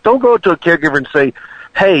 Don't go to a caregiver and say,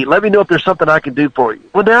 hey, let me know if there's something I can do for you.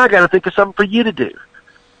 Well, now I got to think of something for you to do.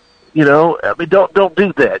 Don't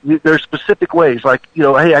do that. There's specific ways, like,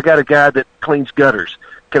 hey, I got a guy that cleans gutters.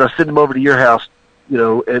 Can I send him over to your house?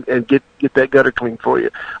 And get that gutter clean for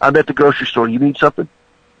you. I'm at the grocery store. You need something?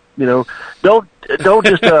 Don't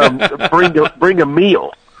just bring a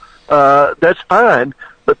meal. That's fine,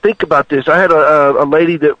 but think about this. I had a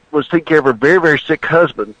lady that was taking care of her very, very sick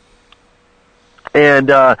husband,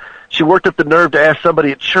 and she worked up the nerve to ask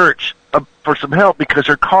somebody at church for some help because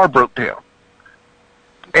her car broke down.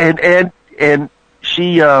 And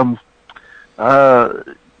she went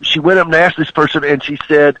up and asked this person, and she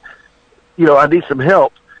said, I need some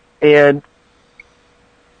help. And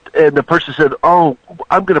the person said, oh,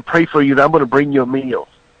 I'm going to pray for you and I'm going to bring you a meal.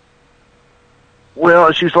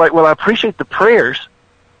 Well, she's like, well, I appreciate the prayers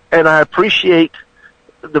and I appreciate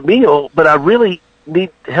the meal, but I really need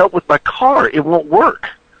help with my car. It won't work.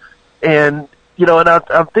 And, and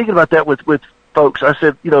I'm thinking about that with folks. I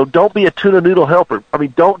said, don't be a tuna noodle helper. I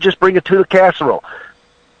mean, don't just bring a tuna casserole.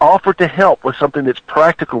 Offer to help with something that's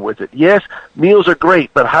practical with it. Yes, meals are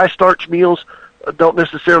great, but high-starch meals don't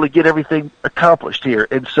necessarily get everything accomplished here.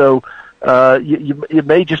 And so it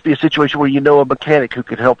may just be a situation where a mechanic who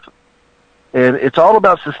could help them. And it's all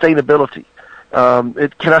about sustainability.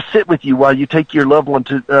 Can I sit with you while you take your loved one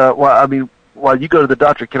while you go to the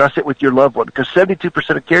doctor? Can I sit with your loved one? Because 72%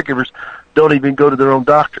 of caregivers don't even go to their own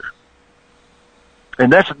doctor.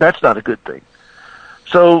 And that's not a good thing.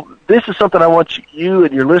 So this is something I want you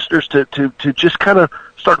and your listeners to just kind of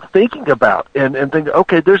start thinking about and think,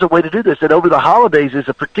 okay, there's a way to do this. And over the holidays is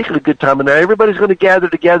a particularly good time. And now everybody's going to gather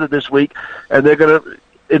together this week, and they're going to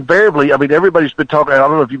invariably, I mean, everybody's been talking, I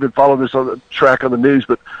don't know if you've been following this on the track on the news,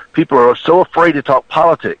 but people are so afraid to talk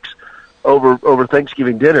politics over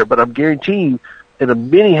Thanksgiving dinner. But I'm guaranteeing in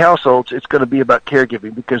many households it's going to be about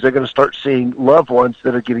caregiving, because they're going to start seeing loved ones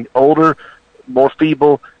that are getting older, more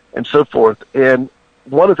feeble, and so forth. And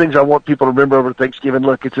one of the things I want people to remember over Thanksgiving,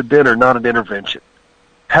 look, it's a dinner, not an intervention.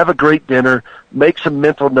 Have a great dinner, make some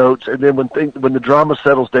mental notes, and then when the drama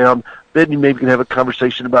settles down, then you maybe can have a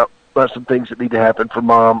conversation about some things that need to happen for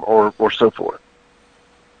mom or so forth.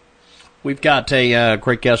 We've got a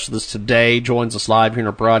great guest with us today. Joins us live here in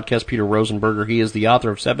our broadcast, Peter Rosenberger. He is the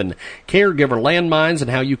author of 7 Caregiver Landmines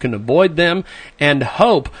and How You Can Avoid Them, and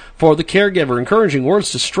Hope for the Caregiver, encouraging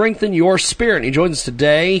words to strengthen your spirit. He joins us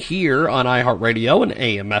today here on iHeartRadio and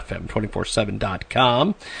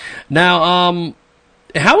AMFM247.com. Now,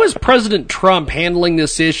 how is President Trump handling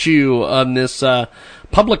this issue on this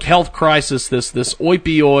public health crisis, this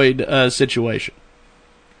opioid situation?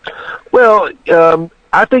 Well,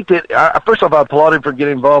 I think that, first off, I applaud him for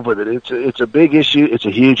getting involved with it. It's a big issue. It's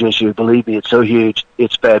a huge issue. Believe me, it's so huge.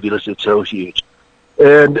 It's fabulous. It's so huge.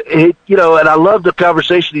 And, and I love the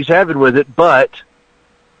conversation he's having with it, but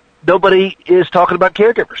nobody is talking about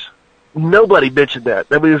caregivers. Nobody mentioned that.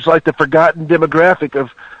 I mean, it's like the forgotten demographic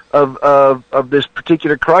of this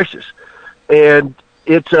particular crisis. And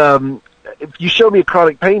it's, if you show me a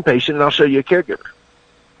chronic pain patient, and I'll show you a caregiver.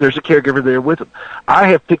 There's a caregiver there with them. I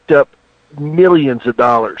have picked up millions of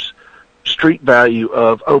dollars street value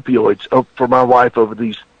of opioids for my wife over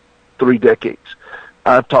these 3 decades.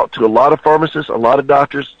 I've talked to a lot of pharmacists, a lot of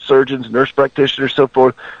doctors, surgeons, nurse practitioners, so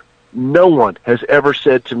forth. No one has ever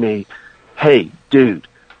said to me, hey, dude,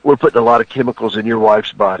 we're putting a lot of chemicals in your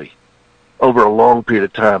wife's body over a long period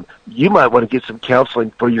of time. You might want to get some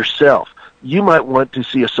counseling for yourself. You might want to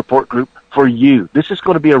see a support group for you. This is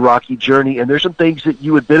going to be a rocky journey, and there's some things that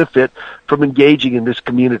you would benefit from engaging in this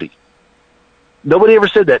community. Nobody ever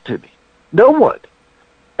said that to me. No one.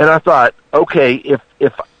 And I thought, okay,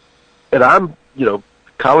 and I'm,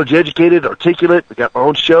 college educated, articulate, I got my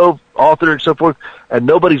own show, author and so forth, and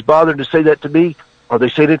nobody's bothered to say that to me. Are they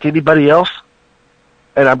saying it to anybody else?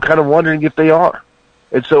 And I'm kind of wondering if they are.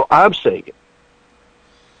 And so I'm saying it.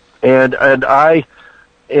 And I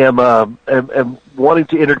am wanting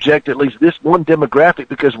to interject at least this one demographic,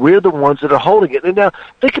 because we're the ones that are holding it. And now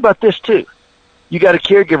think about this too. You got a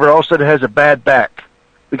caregiver all of a sudden has a bad back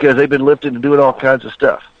because they've been lifting and doing all kinds of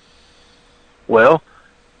stuff. Well,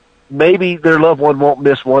 maybe their loved one won't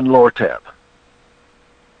miss one Lortab.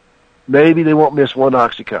 Maybe they won't miss one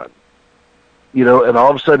Oxycontin. And all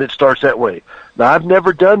of a sudden it starts that way. Now, I've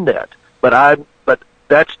never done that, but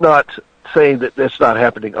that's not saying that that's not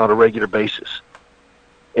happening on a regular basis.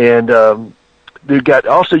 And you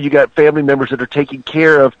got family members that are taking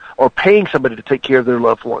care of or paying somebody to take care of their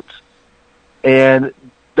loved ones. And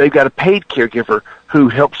they've got a paid caregiver who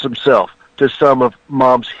helps himself to some of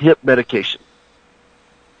mom's hip medication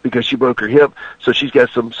because she broke her hip, so she's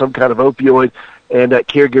got some kind of opioid, and that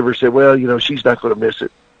caregiver said, well, she's not going to miss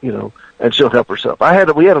it, and she'll help herself.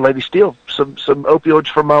 We had a lady steal some opioids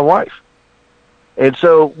from my wife. And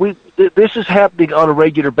so this is happening on a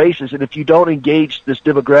regular basis, and if you don't engage this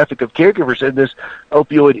demographic of caregivers in this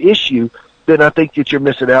opioid issue, then I think that you're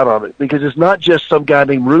missing out on it, because it's not just some guy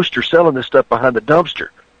named Rooster selling this stuff behind the dumpster.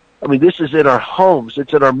 I mean, this is in our homes.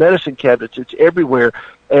 It's in our medicine cabinets. It's everywhere.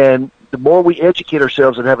 And the more we educate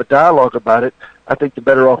ourselves and have a dialogue about it, I think the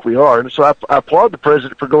better off we are. And so I applaud the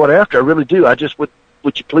president for going after it. I really do. I just would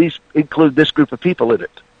you please include this group of people in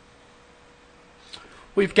it?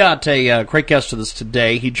 We've got a great guest with us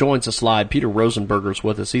today. He joins us live. Peter Rosenberger's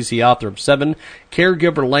with us. He's the author of 7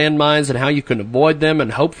 Caregiver Landmines and How You Can Avoid Them,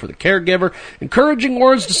 and Hope for the Caregiver, encouraging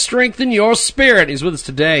words to strengthen your spirit. He's with us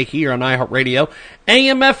today here on iHeartRadio,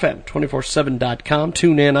 AMFM247.com,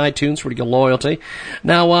 TuneIn, iTunes, Radio Loyalty.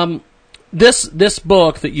 Now, this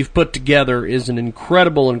book that you've put together is an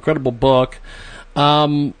incredible book.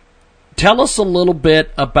 Tell us a little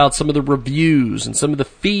bit about some of the reviews and some of the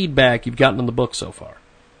feedback you've gotten on the book so far.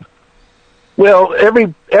 Well,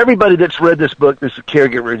 everybody that's read this book, this is a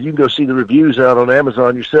caregiver, you can go see the reviews out on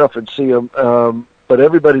Amazon yourself and see them. But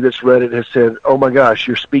everybody that's read it has said, oh my gosh,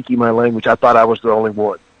 you're speaking my language. I thought I was the only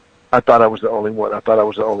one.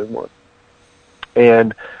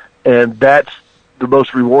 And that's the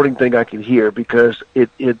most rewarding thing I can hear, because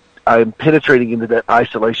I'm penetrating into that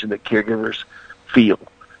isolation that caregivers feel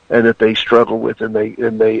and that they struggle with, and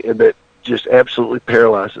that just absolutely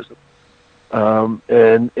paralyzes them.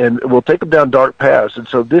 and will take them down dark paths. And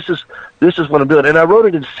so this is what I'm doing. And I wrote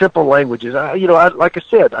it in simple languages. Like I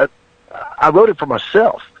said, I wrote it for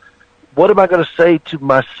myself. What am I going to say to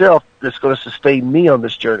myself that's going to sustain me on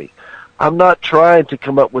this journey? I'm not trying to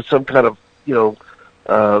come up with some kind of,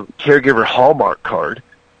 caregiver Hallmark card.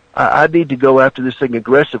 I need to go after this thing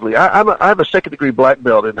aggressively. I have a second-degree black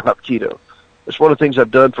belt in Hapkido. It's one of the things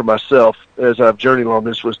I've done for myself as I've journeyed on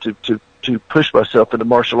this was to push myself into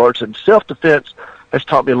martial arts. And self-defense has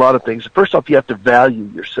taught me a lot of things. First off, you have to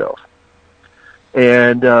value yourself.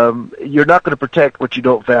 And you're not going to protect what you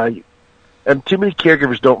don't value. And too many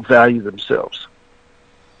caregivers don't value themselves.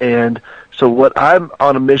 And so what I'm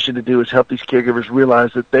on a mission to do is help these caregivers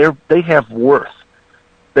realize that they have worth.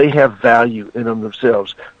 They have value in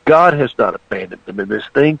themselves. God has not abandoned them in this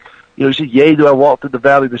thing. You say, yea, do I walk through the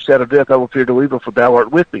valley of the shadow of death, I will fear no evil, for thou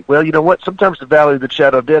art with me. Well, you know what? Sometimes the valley of the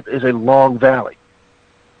shadow of death is a long valley.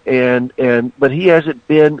 But he hasn't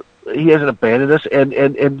abandoned us,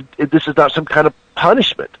 and this is not some kind of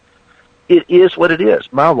punishment. It is what it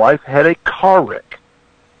is. My wife had a car wreck.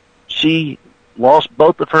 She lost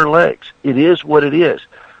both of her legs. It is what it is.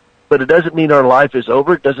 But it doesn't mean our life is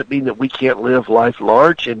over. It doesn't mean that we can't live life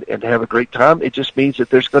large and have a great time. It just means that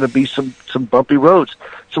there's going to be some bumpy roads.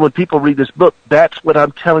 So when people read this book, that's what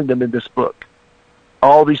I'm telling them in this book.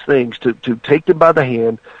 All these things, to take them by the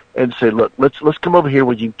hand and say, look, let's come over here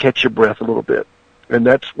where you can catch your breath a little bit. And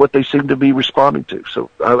that's what they seem to be responding to. So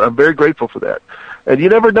I'm very grateful for that. And you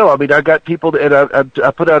never know. I mean, I got people, and I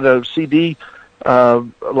put out a CD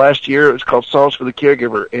last year. It was called Songs for the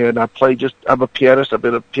Caregiver, and I'm a pianist. I've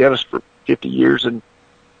been a pianist for 50 years and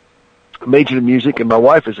majored in music, and my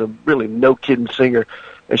wife is a really no-kidding singer,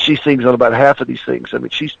 and she sings on about half of these things. I mean,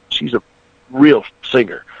 she's a real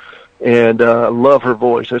singer, and I love her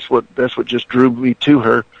voice. That's what just drew me to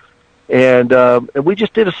her. And we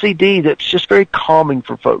just did a CD that's just very calming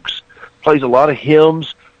for folks. Plays a lot of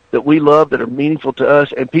hymns that we love that are meaningful to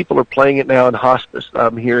us, and people are playing it now in hospice,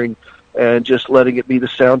 I'm hearing, and just letting it be the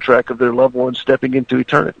soundtrack of their loved ones stepping into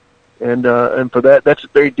eternity. And for that's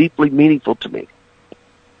very deeply meaningful to me.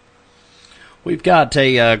 We've got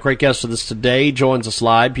a great guest with us today. Joins us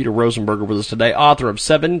live, Peter Rosenberger with us today, author of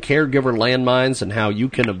 7 Caregiver Landmines and How You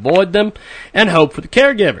Can Avoid Them, and Hope for the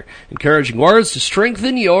Caregiver, encouraging words to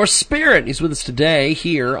strengthen your spirit. He's with us today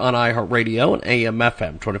here on iHeartRadio and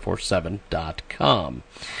AMFM247.com.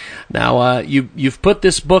 Now, you've put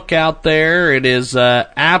this book out there. It is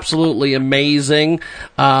absolutely amazing.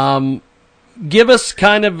 Give us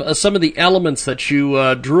kind of some of the elements that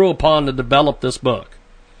you drew upon to develop this book.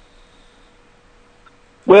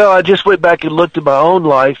 Well, I just went back and looked at my own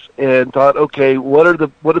life and thought, okay, what are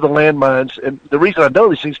the landmines? And the reason I know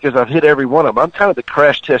these things is because I've hit every one of them. I'm kind of the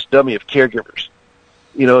crash test dummy of caregivers.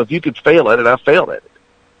 If you could fail at it, I failed at it.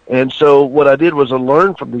 And so what I did was I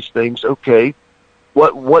learned from these things, okay,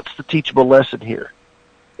 what's the teachable lesson here?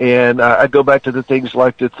 And I go back to the things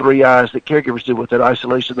like the 3 I's that caregivers deal with: that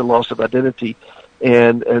isolation, the loss of identity,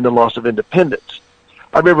 and the loss of independence.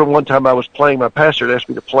 I remember one time I was playing, my pastor had asked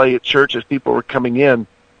me to play at church as people were coming in,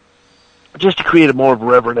 just to create a more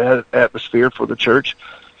reverent atmosphere for the church.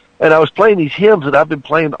 And I was playing these hymns that I've been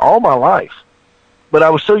playing all my life, but I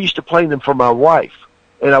was so used to playing them for my wife,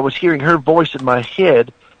 and I was hearing her voice in my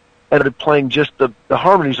head, and I'd playing just the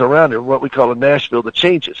harmonies around her, what we call in Nashville the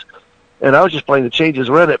changes. And I was just playing the changes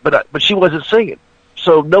around it, but she wasn't singing.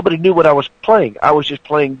 So nobody knew what I was playing. I was just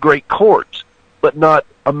playing great chords, but not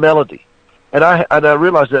a melody. And I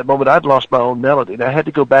realized at that moment I'd lost my own melody, and I had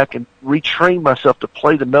to go back and retrain myself to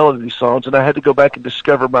play the melody of these songs, and I had to go back and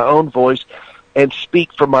discover my own voice and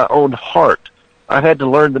speak from my own heart. I had to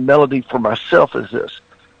learn the melody for myself as this.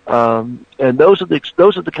 And those are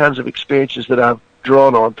the kinds of experiences that I've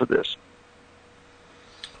drawn on for this.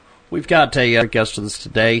 We've got a guest with us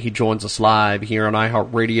today. He joins us live here on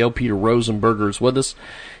iHeartRadio. Peter Rosenberger is with us.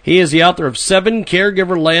 He is the author of 7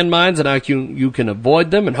 Caregiver Landmines and How You Can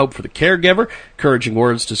Avoid Them, and Hope for the Caregiver, encouraging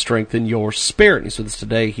words to strengthen your spirit. He's with us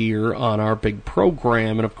today here on our big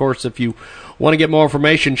program. And, of course, if you want to get more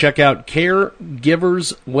information, check out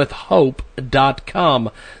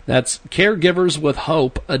caregiverswithhope.com. That's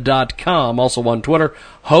caregiverswithhope.com. Also on Twitter,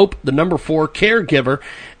 Hope, 4, Caregiver.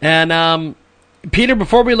 And, Peter,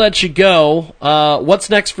 before we let you go, what's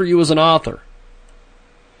next for you as an author?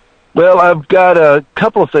 Well, I've got a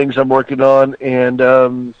couple of things I'm working on, and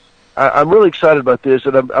I'm really excited about this,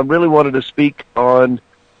 and I'm really wanting to speak on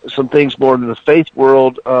some things more in the faith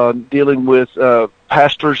world, dealing with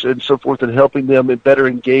pastors and so forth, and helping them and better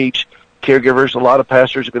engage caregivers. A lot of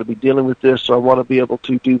pastors are going to be dealing with this, so I want to be able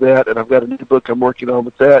to do that, and I've got a new book I'm working on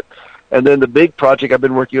with that. And then the big project I've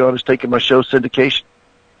been working on is taking my show syndication.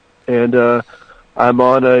 And I'm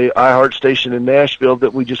on a iHeart station in Nashville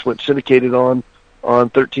that we just went syndicated on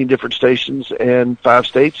 13 different stations and 5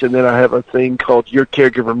 states. And then I have a thing called Your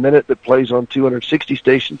Caregiver Minute that plays on 260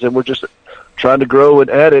 stations, and we're just trying to grow and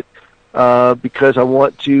add it because I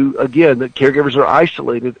want to, again, that caregivers are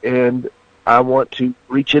isolated, and I want to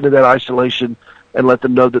reach into that isolation and let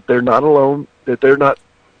them know that they're not alone, that they're not,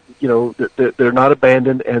 that they're not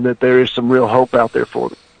abandoned, and that there is some real hope out there for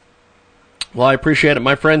them. Well, I appreciate it,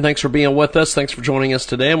 my friend. Thanks for being with us. Thanks for joining us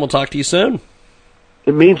today, and we'll talk to you soon.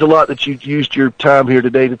 It means a lot that you used your time here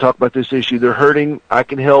today to talk about this issue. They're hurting. I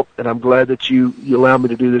can help, and I'm glad that you allow me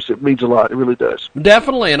to do this. It means a lot. It really does.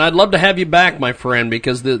 Definitely, and I'd love to have you back, my friend,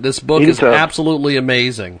 because this book is absolutely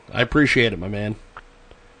amazing. I appreciate it, my man.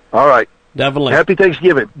 All right. Definitely. Happy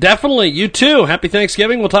Thanksgiving. Definitely. You too. Happy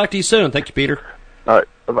Thanksgiving. We'll talk to you soon. Thank you, Peter. All right.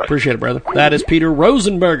 Bye-bye. Appreciate it, brother. That is Peter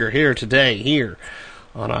Rosenberger here today, here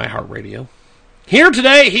on iHeartRadio. Here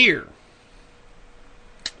today, here.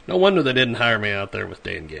 No wonder they didn't hire me out there with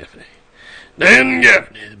Dan Gaffney. Dan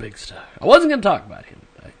Gaffney, the big star. I wasn't going to talk about him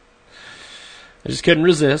today. I just couldn't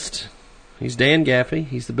resist. He's Dan Gaffney.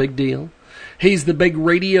 He's the big deal. He's the big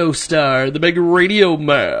radio star, the big radio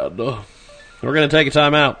man. We're going to take a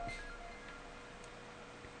time out.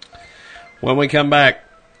 When we come back,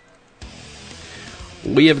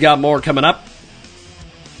 we have got more coming up.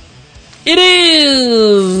 It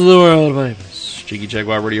is the world famous Jiggy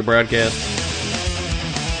Jaguar radio broadcast.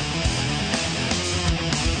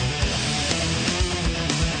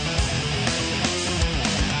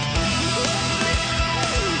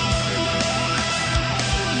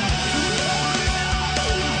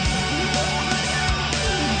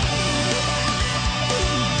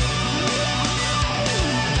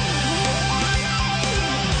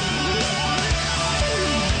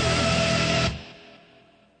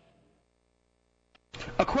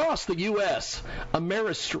 Across the U.S.,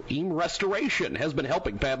 AmeriStream Restoration has been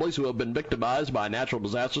helping families who have been victimized by natural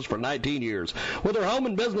disasters for 19 years. With their home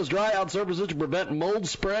and business dry-out services to prevent mold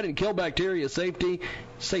spread and kill bacteria safely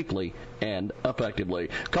and effectively.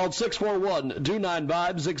 Call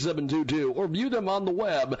 641-295-6722 or view them on the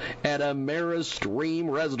web at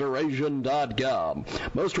AmeriStreamRestoration.com.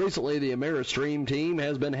 Most recently, the AmeriStream team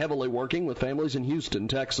has been heavily working with families in Houston,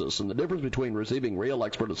 Texas, and the difference between receiving real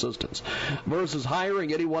expert assistance versus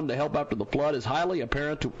hiring anyone to help after the flood is highly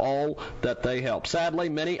apparent to all that they help. Sadly,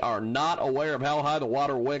 many are not aware of how high the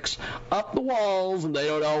water wicks up the walls, and they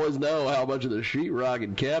don't always know how much of the sheetrock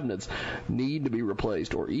and cabinets need to be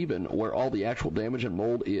replaced, or even where all the actual damage and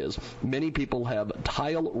mold is. Many people have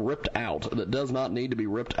tile ripped out that does not need to be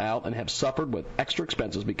ripped out and have suffered with extra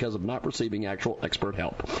expenses because of not receiving actual expert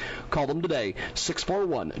help. Call them today,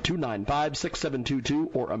 641-295-6722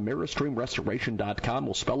 or AmeriStreamRestoration.com.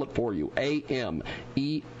 We'll spell it for you, AmeriStreamRestoration.com.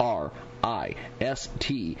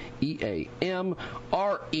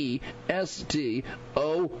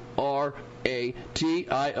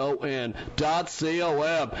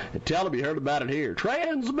 Tell them you heard about it here.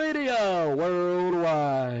 Transmedia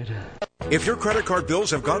Worldwide. If your credit card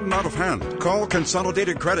bills have gotten out of hand, call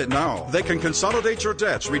Consolidated Credit now. They can consolidate your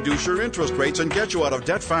debts, reduce your interest rates, and get you out of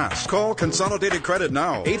debt fast. Call Consolidated Credit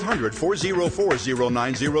now.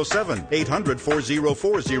 800-404-0907.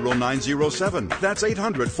 800-404-0907. That's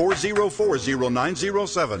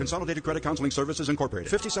 800-404-0907. Consolidated Credit Counseling Services Incorporated.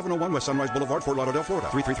 5701 West Sunrise Boulevard, Fort Lauderdale, Florida.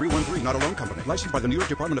 33313, not a loan company. Licensed by the New York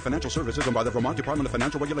Department of Financial Services and by the Vermont Department of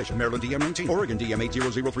Financial Regulation. Maryland DM 19. Oregon DM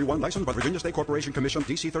 80031. Licensed by Virginia State Corporation Commission,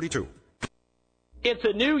 DC 32. It's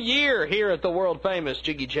a new year here at the world-famous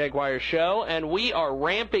Jiggy Jaguar Show, and we are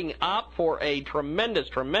ramping up for a tremendous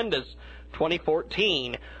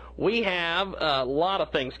 2014. We have a lot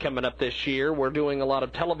of things coming up this year. We're doing a lot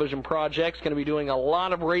of television projects, going to be doing a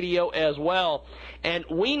lot of radio as well, and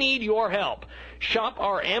we need your help. Shop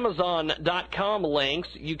our Amazon.com links.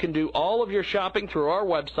 You can do all of your shopping through our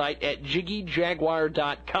website at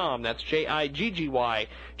JiggyJaguar.com. That's Jiggy,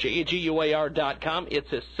 Jaguar.com.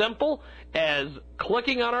 It's as simple as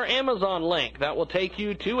clicking on our Amazon link. That will take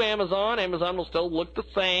you to Amazon. Amazon will still look the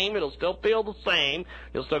same. It'll still feel the same.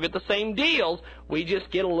 You'll still get the same deals. We just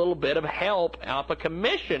get a little bit of help off a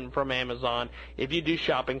commission from Amazon if you do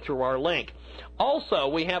shopping through our link. Also,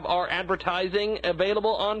 we have our advertising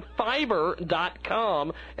available on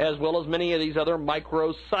Fiverr.com, as well as many of these other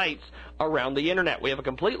micro sites around the Internet. We have a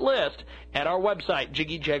complete list at our website,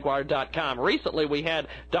 JiggyJaguar.com. Recently, we had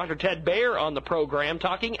Dr. Ted Baer on the program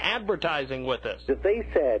talking advertising with us. If they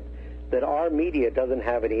said that our media doesn't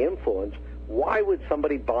have any influence, why would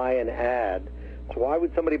somebody buy an ad So why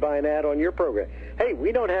would somebody buy an ad on your program? Hey,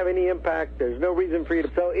 we don't have any impact. There's no reason for you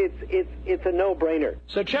to. So it's a no-brainer.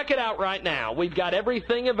 So check it out right now. We've got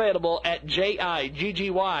everything available at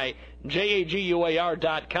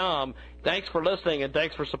JIGGYJAGUAR.com. Thanks for listening, and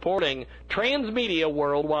thanks for supporting Transmedia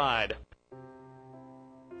Worldwide.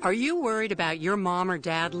 Are you worried about your mom or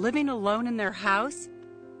dad living alone in their house?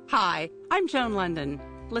 Hi, I'm Joan London.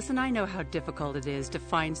 Listen, I know how difficult it is to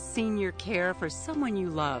find senior care for someone you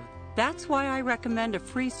love. That's why I recommend a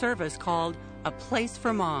free service called A Place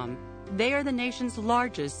for Mom. They are the nation's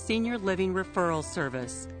largest senior living referral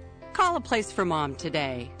service. Call A Place for Mom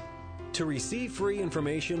today. To receive free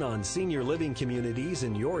information on senior living communities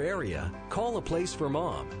in your area, call A Place for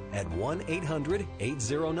Mom at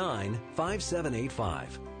 1-800-809-5785.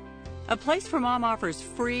 A Place for Mom offers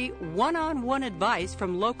free one-on-one advice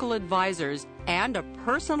from local advisors and a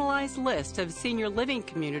personalized list of senior living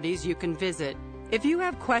communities you can visit. If you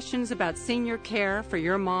have questions about senior care for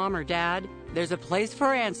your mom or dad, there's a place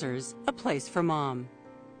for answers, A Place for Mom.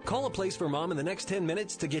 Call A Place for Mom in the next 10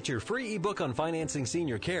 minutes to get your free ebook on financing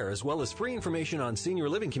senior care, as well as free information on senior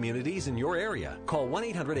living communities in your area. Call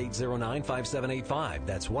 1-800-809-5785.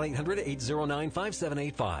 That's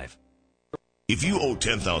 1-800-809-5785. If you owe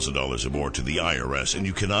 $10,000 or more to the IRS and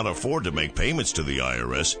you cannot afford to make payments to the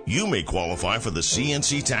IRS, you may qualify for the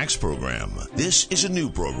CNC tax program. This is a new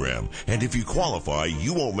program, and if you qualify,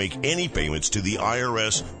 you won't make any payments to the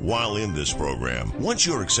IRS while in this program. Once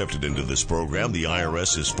you're accepted into this program, the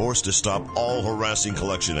IRS is forced to stop all harassing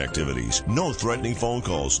collection activities. No threatening phone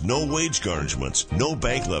calls, no wage garnishments, no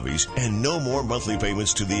bank levies, and no more monthly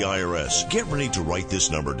payments to the IRS. Get ready to write this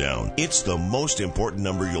number down. It's the most important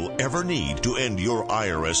number you'll ever need to end your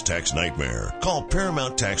IRS tax nightmare. Call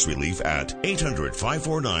Paramount Tax Relief at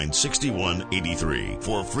 800-549-6183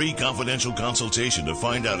 for a free confidential consultation to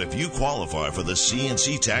find out if you qualify for the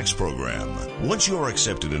CNC tax program. Once you are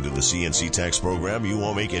accepted into the CNC tax program, you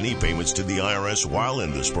won't make any payments to the IRS while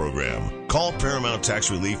in this program. Call Paramount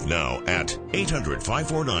Tax Relief now at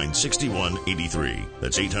 800-549-6183.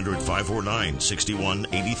 That's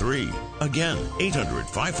 800-549-6183. Again,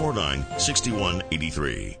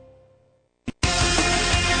 800-549-6183.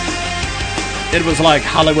 It was like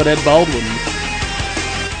Hollywood Ed Baldwin.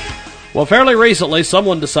 Well, fairly recently,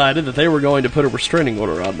 someone decided that they were going to put a restraining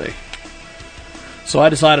order on me. So I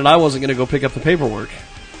decided I wasn't going to go pick up the paperwork.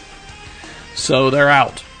 So they're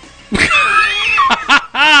out.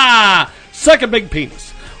 Suck a big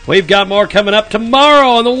penis. We've got more coming up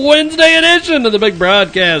tomorrow on the Wednesday edition of the Big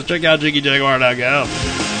Broadcast. Check out JiggyJaguar.com.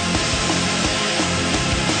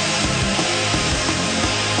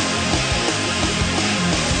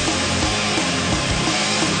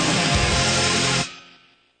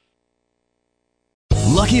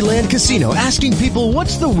 Lucky Land Casino, asking people,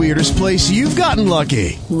 what's the weirdest place you've gotten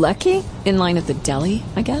lucky? Lucky? In line at the deli,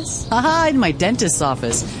 I guess? Aha, in my dentist's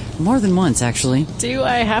office. More than once, actually. Do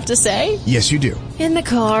I have to say? Yes, you do. In the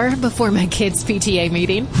car before my kids' PTA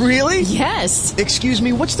meeting. Really? Yes. Excuse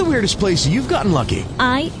me, what's the weirdest place you've gotten lucky?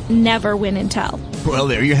 I never win and tell. Well,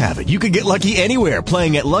 there you have it. You can get lucky anywhere,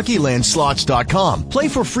 playing at LuckyLandSlots.com. Play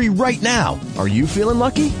for free right now. Are you feeling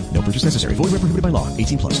lucky? No purchase necessary. Void where prohibited by law.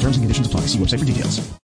 18+. Terms and conditions apply. See website for details.